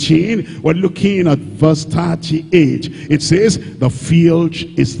chapter 13, we're looking at verse 38. It says, the field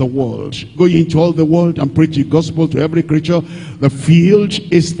is the world. Go ye into all the world and preach the gospel to every creature. The field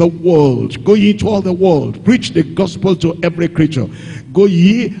is the world. Go ye into all the world. Preach the gospel to every creature. Go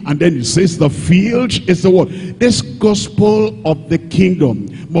ye, and then it says the field is the world. This gospel of the kingdom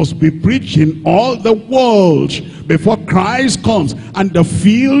must be preached in all the world before Christ comes. And the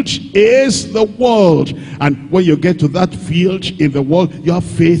field is the world. And when you get to that field in the world, you have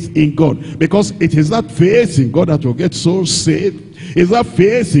faith in God. Because it is that faith in God that will get souls saved. Is that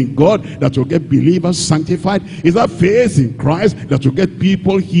faith in God that will get believers sanctified? Is that faith in Christ that will get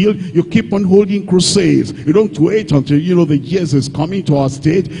people healed? You keep on holding crusades. You don't wait until, you know, the years is coming to our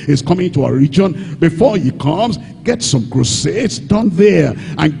state, is coming to our region. Before he comes, get some crusades done there,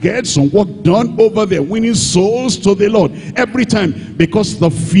 and get some work done over there, winning souls to the Lord every time. Because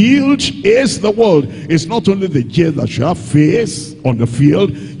the field is the world. It's not only the years that should have faith on the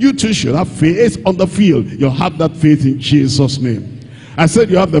field, you too should have faith on the field. You'll have that faith in Jesus' name. I said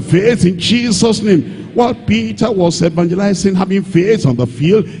you have the faith in Jesus' name. While Peter was evangelizing, having faith on the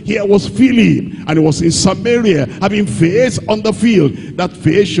field, here was Philip, and it was in Samaria, having faith on the field. That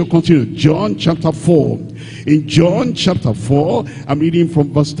faith should continue. John chapter 4. In John chapter 4, I'm reading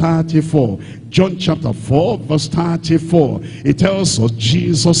from verse 34. John chapter 4, verse 34. It tells us,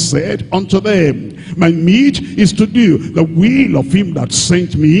 Jesus said unto them, my meat is to do the will of him that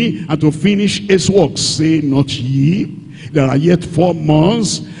sent me, and to finish his work. Say not ye, there are yet 4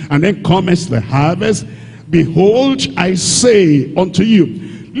 months, and then cometh the harvest. Behold, I say unto you,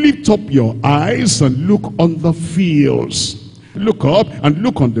 lift up your eyes and look on the fields. Look up and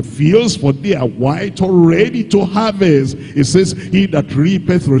look on the fields, for they are white already to harvest. It says, he that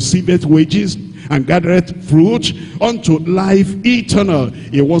reapeth receiveth wages, and gathereth fruit unto life eternal.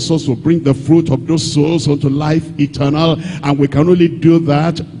 He wants us to bring the fruit of those souls unto life eternal, and we can only do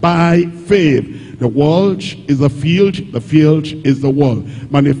that by faith. The world is the field is the world.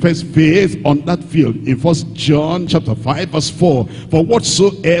 Manifest faith on that field. In 1 John chapter 5 verse 4, for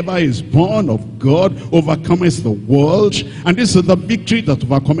whatsoever is born of God overcometh the world, and this is the victory that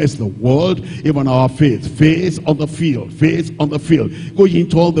overcometh the world, even our faith. Faith on the field, faith on the field. Go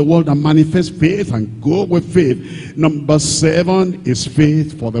into all the world and manifest faith and go with faith. Number 7 is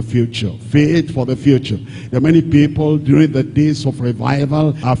faith for the future. Faith for the future. There are many people during the days of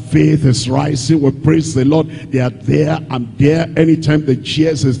revival, our faith is rising. We praise the Lord. They are there. I'm there. Anytime the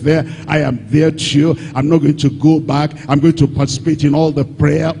cheers is there, I am there too. I'm not going to go back. I'm going to participate in all the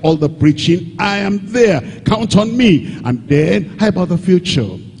prayer, all the preaching. I am there. Count on me. And then, how about the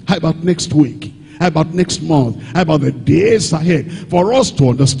future? How about next week? How about next month? How about the days ahead? For us to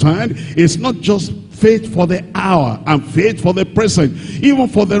understand, it's not just faith for the hour and faith for the present. Even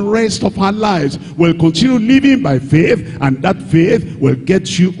for the rest of our lives, we'll continue living by faith, and that faith will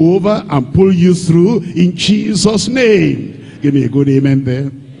get you over and pull you through in Jesus' name. Give me a good amen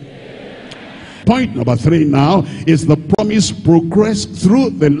there. Point number 3 now is the promised progress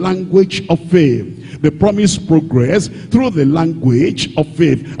through the language of faith. The promised progress through the language of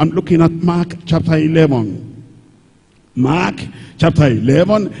faith. I'm looking at Mark chapter 11. Mark chapter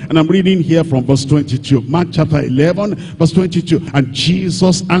 11, and I'm reading here from verse 22. Mark chapter 11, verse 22. And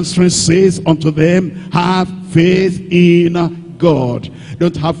Jesus answering says unto them, have faith in God.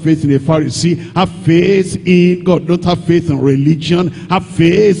 Don't have faith in a Pharisee. Have faith in God. Don't have faith in religion. Have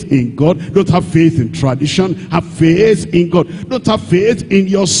faith in God. Don't have faith in tradition. Have faith in God. Don't have faith in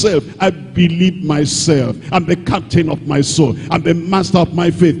yourself. I believe myself. I'm the captain of my soul. I'm the master of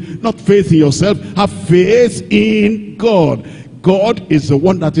my faith. Not faith in yourself. Have faith in God. God is the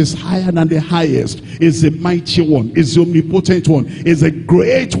one that is higher than the highest, is the mighty one, is the omnipotent one, is the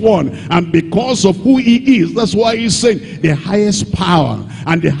great one. And because of who he is, that's why he's saying the highest power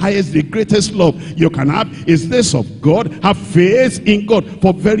and the highest, the greatest love you can have is this of God. Have faith in God.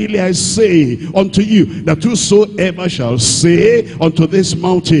 For verily I say unto you, that whosoever shall say unto this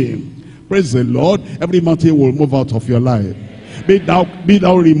mountain, praise the Lord, every mountain will move out of your life. Be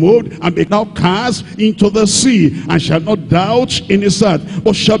thou removed, and be thou cast into the sea, and shall not doubt in his heart,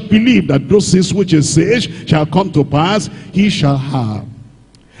 but shall believe that those things which he says shall come to pass. He shall have.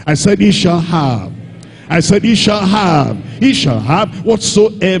 I said he shall have. I said he shall have. He shall have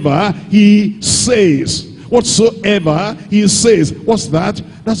whatsoever he says. Whatsoever he says. What's that?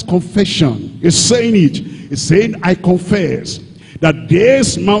 That's confession. He's saying it. He's saying, I confess that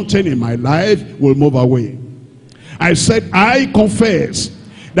this mountain in my life will move away. I said, I confess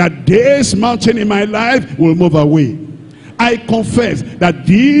that this mountain in my life will move away. I confess that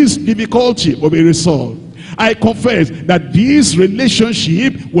this difficulty will be resolved. I confess that this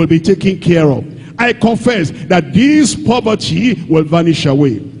relationship will be taken care of. I confess that this poverty will vanish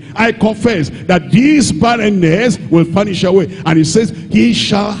away. I confess that this barrenness will vanish away. And he says, he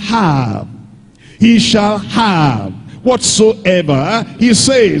shall have. He shall have whatsoever he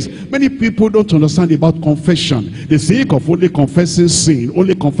says. Many people don't understand about confession. They think of only confessing sin,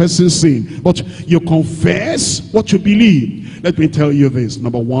 only confessing sin. But you confess what you believe. Let me tell you this.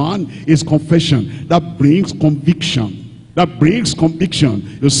 Number 1 is confession. That brings conviction. That brings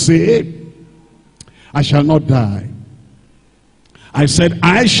conviction. You say, I shall not die. I said,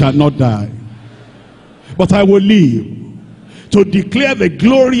 I shall not die, but I will live to declare the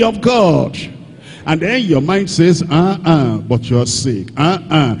glory of God. And then your mind says, but you're sick.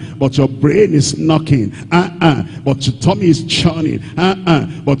 But your brain is knocking. But your tummy is churning.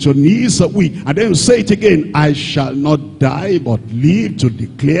 But your knees are weak. And then you say it again, I shall not die, but live to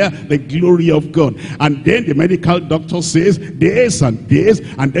declare the glory of God. And then the medical doctor says this and this.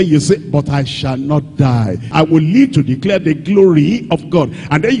 And then you say, but I shall not die. I will live to declare the glory of God.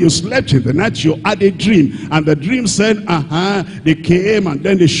 And then you slept in the night, you had a dream. And the dream said, they came and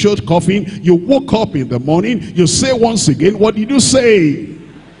then they showed coughing. You woke up in the morning, you say once again, what did you say?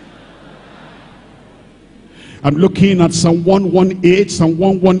 I'm looking at Psalm 118, Psalm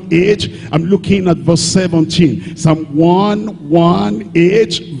 118, I'm looking at verse 17. Psalm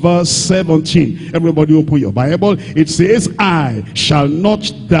 118, verse 17. Everybody open your Bible. It says, I shall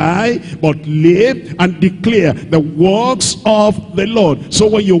not die, but live and declare the works of the Lord. So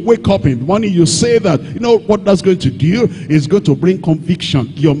when you wake up in the morning, you say that, you know what that's going to do? It's going to bring conviction.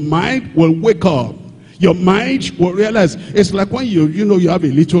 Your mind will wake up. Your mind will realize. It's like when you have a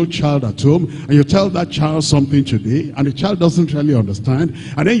little child at home and you tell that child something today and the child doesn't really understand,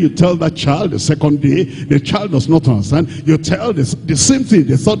 and then you tell that child the second day, the child does not understand. You tell the same thing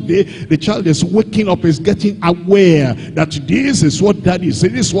the third day, the child is waking up, is getting aware that this is what daddy is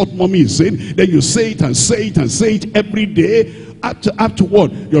saying, this is what mommy is saying. Then you say it and say it and say it every day.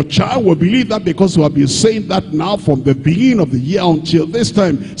 afterward, your child will believe that because you have been saying that now from the beginning of the year until this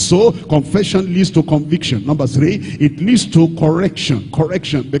time. So confession leads to conviction. Number 3, it leads to correction.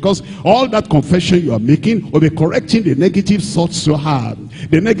 Because all that confession you are making will be correcting the negative thoughts you have,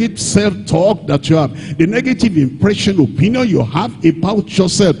 the negative self-talk that you have, the negative impression, opinion you have about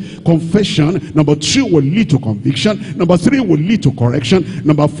yourself. Confession, number 2, will lead to conviction. Number 3 will lead to correction.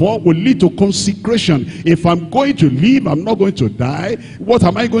 Number 4 will lead to consecration. If I'm going to live, I'm not going to die. What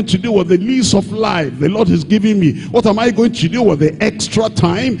am I going to do with the lease of life the Lord is giving me? What am I going to do with the extra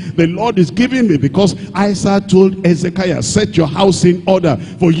time the Lord is giving me? Because Isaiah told Hezekiah, set your house in order,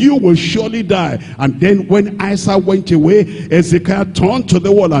 for you will surely die. And then when Isaiah went away, Hezekiah turned to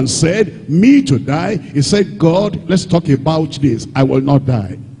the wall and said, me to die? He said, God, let's talk about this. I will not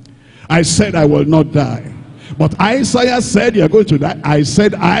die. I said I will not die. But Isaiah said you are going to die. I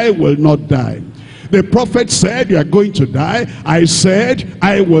said I will not die. The prophet said you are going to die. I said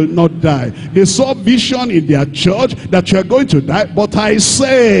I will not die. They saw vision in their church that you are going to die. But I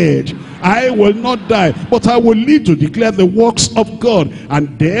said I will not die, but I will live to declare the works of God.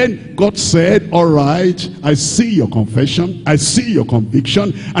 And then God said, all right, I see your confession, I see your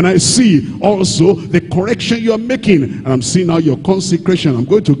conviction, and I see also the correction you are making. And I'm seeing now your consecration. I'm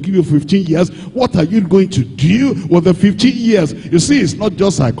going to give you 15 years. What are you going to do with the 15 years? You see, it's not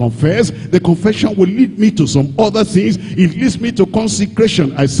just I confess. The confession will lead me to some other things. It leads me to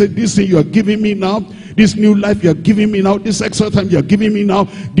consecration. I said, this thing you are giving me now, this new life you're giving me now, this extra time you're giving me now,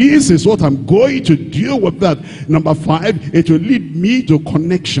 this is what I'm going to do with that. Number 5, it will lead me to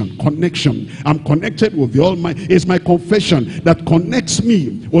connection. I'm connected with the Almighty. It's my confession that connects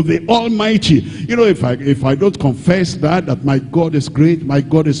me with the Almighty. You know, if I don't confess that my God is great, my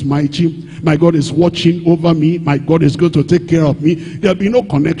God is mighty, my God is watching over me, my God is going to take care of me, there'll be no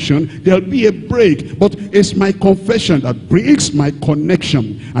connection, there'll be a break. But it's my confession that brings my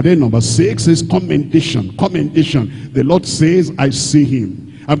connection. And then number 6 is commendation. The Lord says, I see him.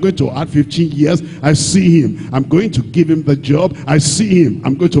 I'm going to add 15 years. I see him. I'm going to give him the job. I see him.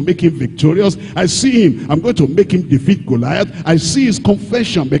 I'm going to make him victorious. I see him. I'm going to make him defeat Goliath. I see his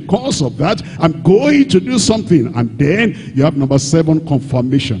confession. Because of that, I'm going to do something. And then you have number 7,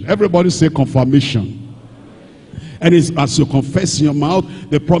 confirmation. Everybody say confirmation. And it's as you confess in your mouth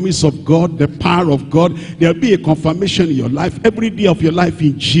the promise of God, the power of God, there'll be a confirmation in your life, every day of your life,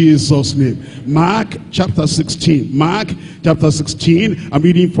 in Jesus' name. Mark chapter 16. Mark chapter 16, I'm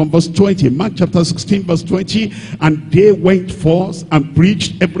reading from verse 20. Mark chapter 16 verse 20. And they went forth and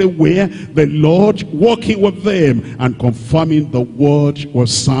preached everywhere, the Lord walking with them and confirming the word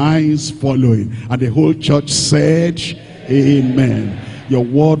with signs following. And the whole church said, amen. Your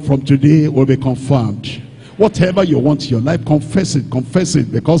word from today will be confirmed. Whatever you want in your life, confess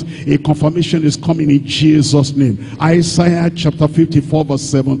it, because a confirmation is coming in Jesus' name. Isaiah chapter 54 verse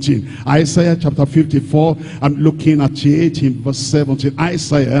 17. Isaiah chapter 54, I'm looking at it in verse 17.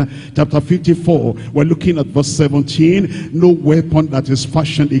 Isaiah chapter 54, we're looking at verse 17. No weapon that is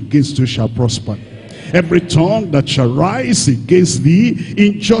fashioned against you shall prosper. Every tongue that shall rise against thee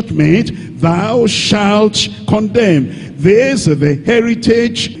in judgment thou shalt condemn. This is the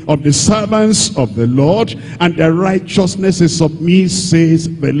heritage of the servants of the Lord, and the righteousness is of me, says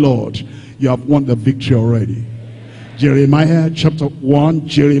the Lord. You have won the victory already. Jeremiah chapter 1,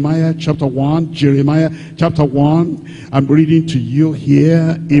 Jeremiah chapter 1, Jeremiah chapter 1. I'm reading to you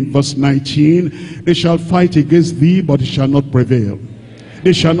here in verse 19. They shall fight against thee, but it shall not prevail.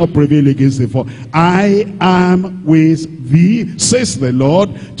 They shall not prevail against thee, for I am with thee, says the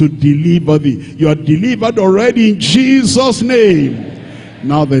Lord, to deliver thee. You are delivered already in Jesus' name.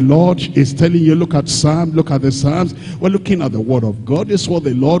 Now the Lord is telling you, look at Psalm, look at the Psalms. We're looking at the word of God. This is what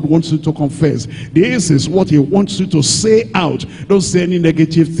the Lord wants you to confess. This is what he wants you to say out. Don't say any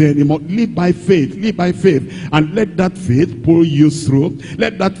negative thing anymore. Live by faith, and let that faith pull you through.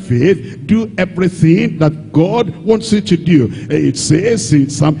 Let that faith do everything that God wants you to do. It says in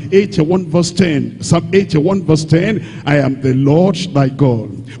Psalm 81 verse 10, Psalm 81 verse 10, I am the Lord thy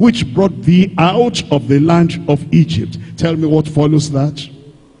God, which brought thee out of the land of Egypt. Tell me what follows that.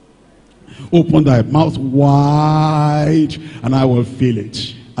 Open thy mouth wide and I will fill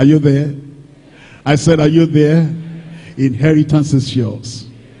it. Are you there? I said, are you there? Inheritance is yours.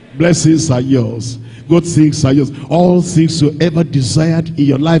 Blessings are yours. Good things are yours. All things you ever desired in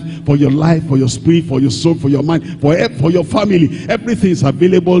your life, for your spirit, for your soul, for your mind, for your family. Everything is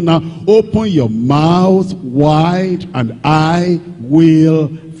available now. Open your mouth wide and I will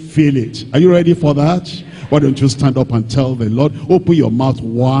fill it. Are you ready for that? Why don't you stand up and tell the Lord, open your mouth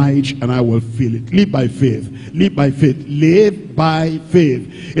wide and I will fill it. Live by faith. Live by faith. Live by faith.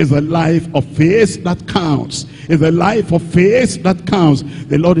 It's a life of faith that counts. It's a life of faith that counts.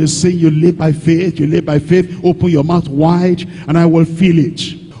 The Lord is saying you live by faith. You live by faith. Open your mouth wide and I will fill it.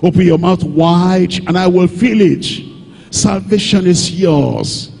 Open your mouth wide and I will fill it. Salvation is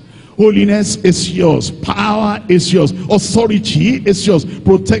yours. Holiness is yours. Power is yours. Authority is yours.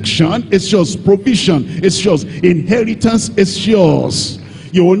 Protection is yours. Provision is yours. Inheritance is yours.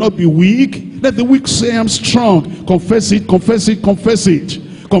 You will not be weak. Let the weak say, I'm strong. Confess it, confess it, confess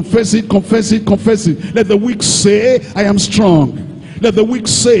it. Confess it, confess it, confess it. Let the weak say, I am strong. Let the weak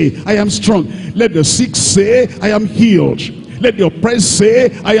say, I am strong. Let the sick say, I am healed. Let the oppressed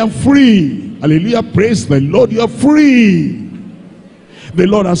say, I am free. Hallelujah. Praise the Lord. You are free. The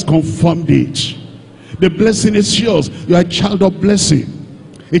Lord has confirmed it. The blessing is yours. You are a child of blessing.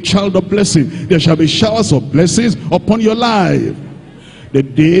 A child of blessing. There shall be showers of blessings upon your life. The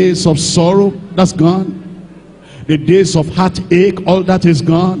days of sorrow, that's gone. The days of heartache, all that is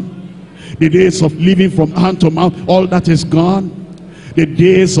gone. The days of living from hand to mouth, all that is gone. The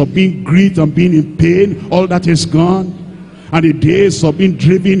days of being grieved and being in pain, all that is gone. And the days of being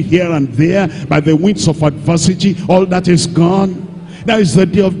driven here and there by the winds of adversity, all that is gone. Now is the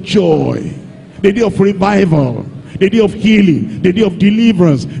day of joy, the day of revival, the day of healing, the day of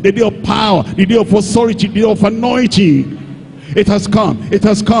deliverance, the day of power, the day of authority, the day of anointing. It has come. It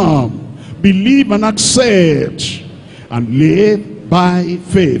has come. Believe and accept and live by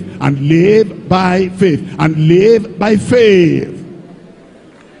faith and live by faith and live by faith.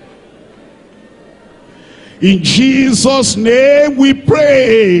 In Jesus' name we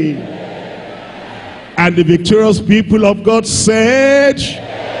pray. And the victorious people of God said,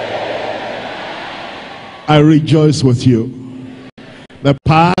 I rejoice with you. The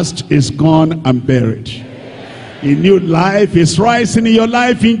past is gone and buried. A new life is rising in your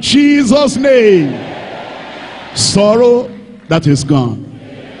life in Jesus' name. Sorrow, that is gone.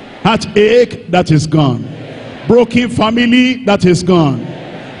 Heartache, that is gone. Broken family, that is gone.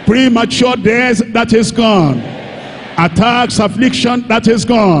 Premature death, that is gone. Attacks, affliction, that is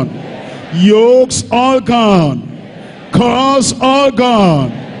gone. Yokes all gone. Curse all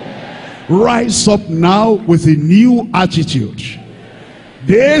gone. Rise up now with a new attitude.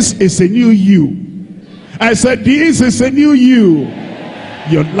 This is a new you. I said this is a new you.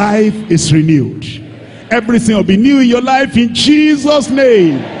 Your life is renewed. Everything will be new in your life in Jesus'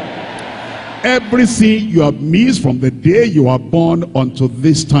 name. Everything you have missed from the day you were born until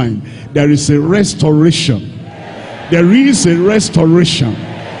this time, there is a restoration. There is a restoration.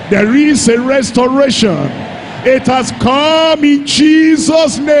 There is a restoration. It has come in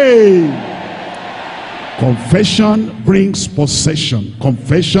Jesus' name. Confession brings possession.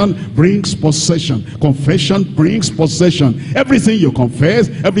 Confession brings possession. Confession brings possession. Everything you confess,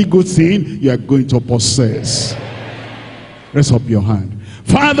 every good thing, you are going to possess. Raise up your hand.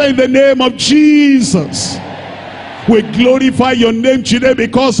 Father, in the name of Jesus, we glorify your name today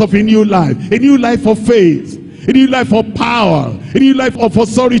because of a new life of faith. A new life of power, a new life of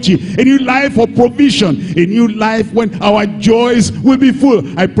authority, a new life of provision, a new life when our joys will be full.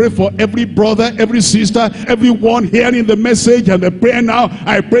 I pray for every brother, every sister, everyone hearing the message and the prayer now.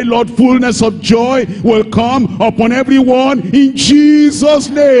 I pray, Lord, fullness of joy will come upon everyone in Jesus'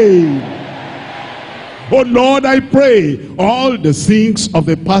 name. Oh Lord, I pray all the things of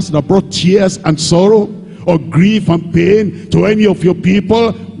the past that brought tears and sorrow or grief and pain to any of your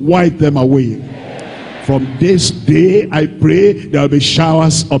people, wipe them away. From this day, I pray there will be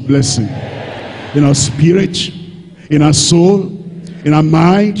showers of blessing in our spirit, in our soul, in our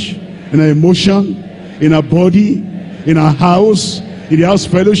mind, in our emotion, in our body, in our house, in the house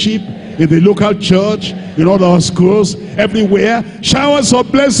fellowship, in the local church, in all our schools, everywhere. Showers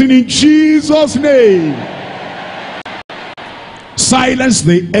of blessing in Jesus' name. Silence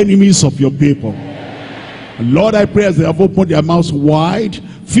the enemies of your people. And Lord, I pray as they have opened their mouths wide,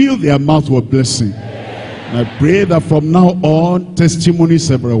 fill their mouth with blessing. And I pray that from now on, testimonies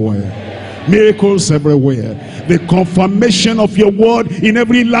everywhere, miracles everywhere, the confirmation of your word in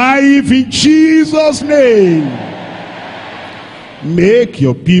every life in Jesus' name. Make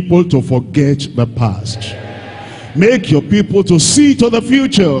your people to forget the past. Make your people to see to the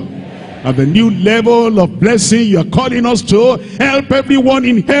future. And the new level of blessing you are calling us to, help everyone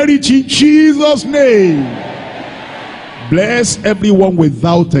inherit in Jesus' name. Bless everyone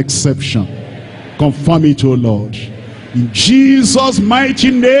without exception. Confirm it, O Lord. In Jesus' mighty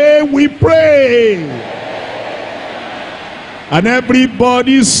name we pray. And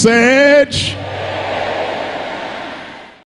everybody said,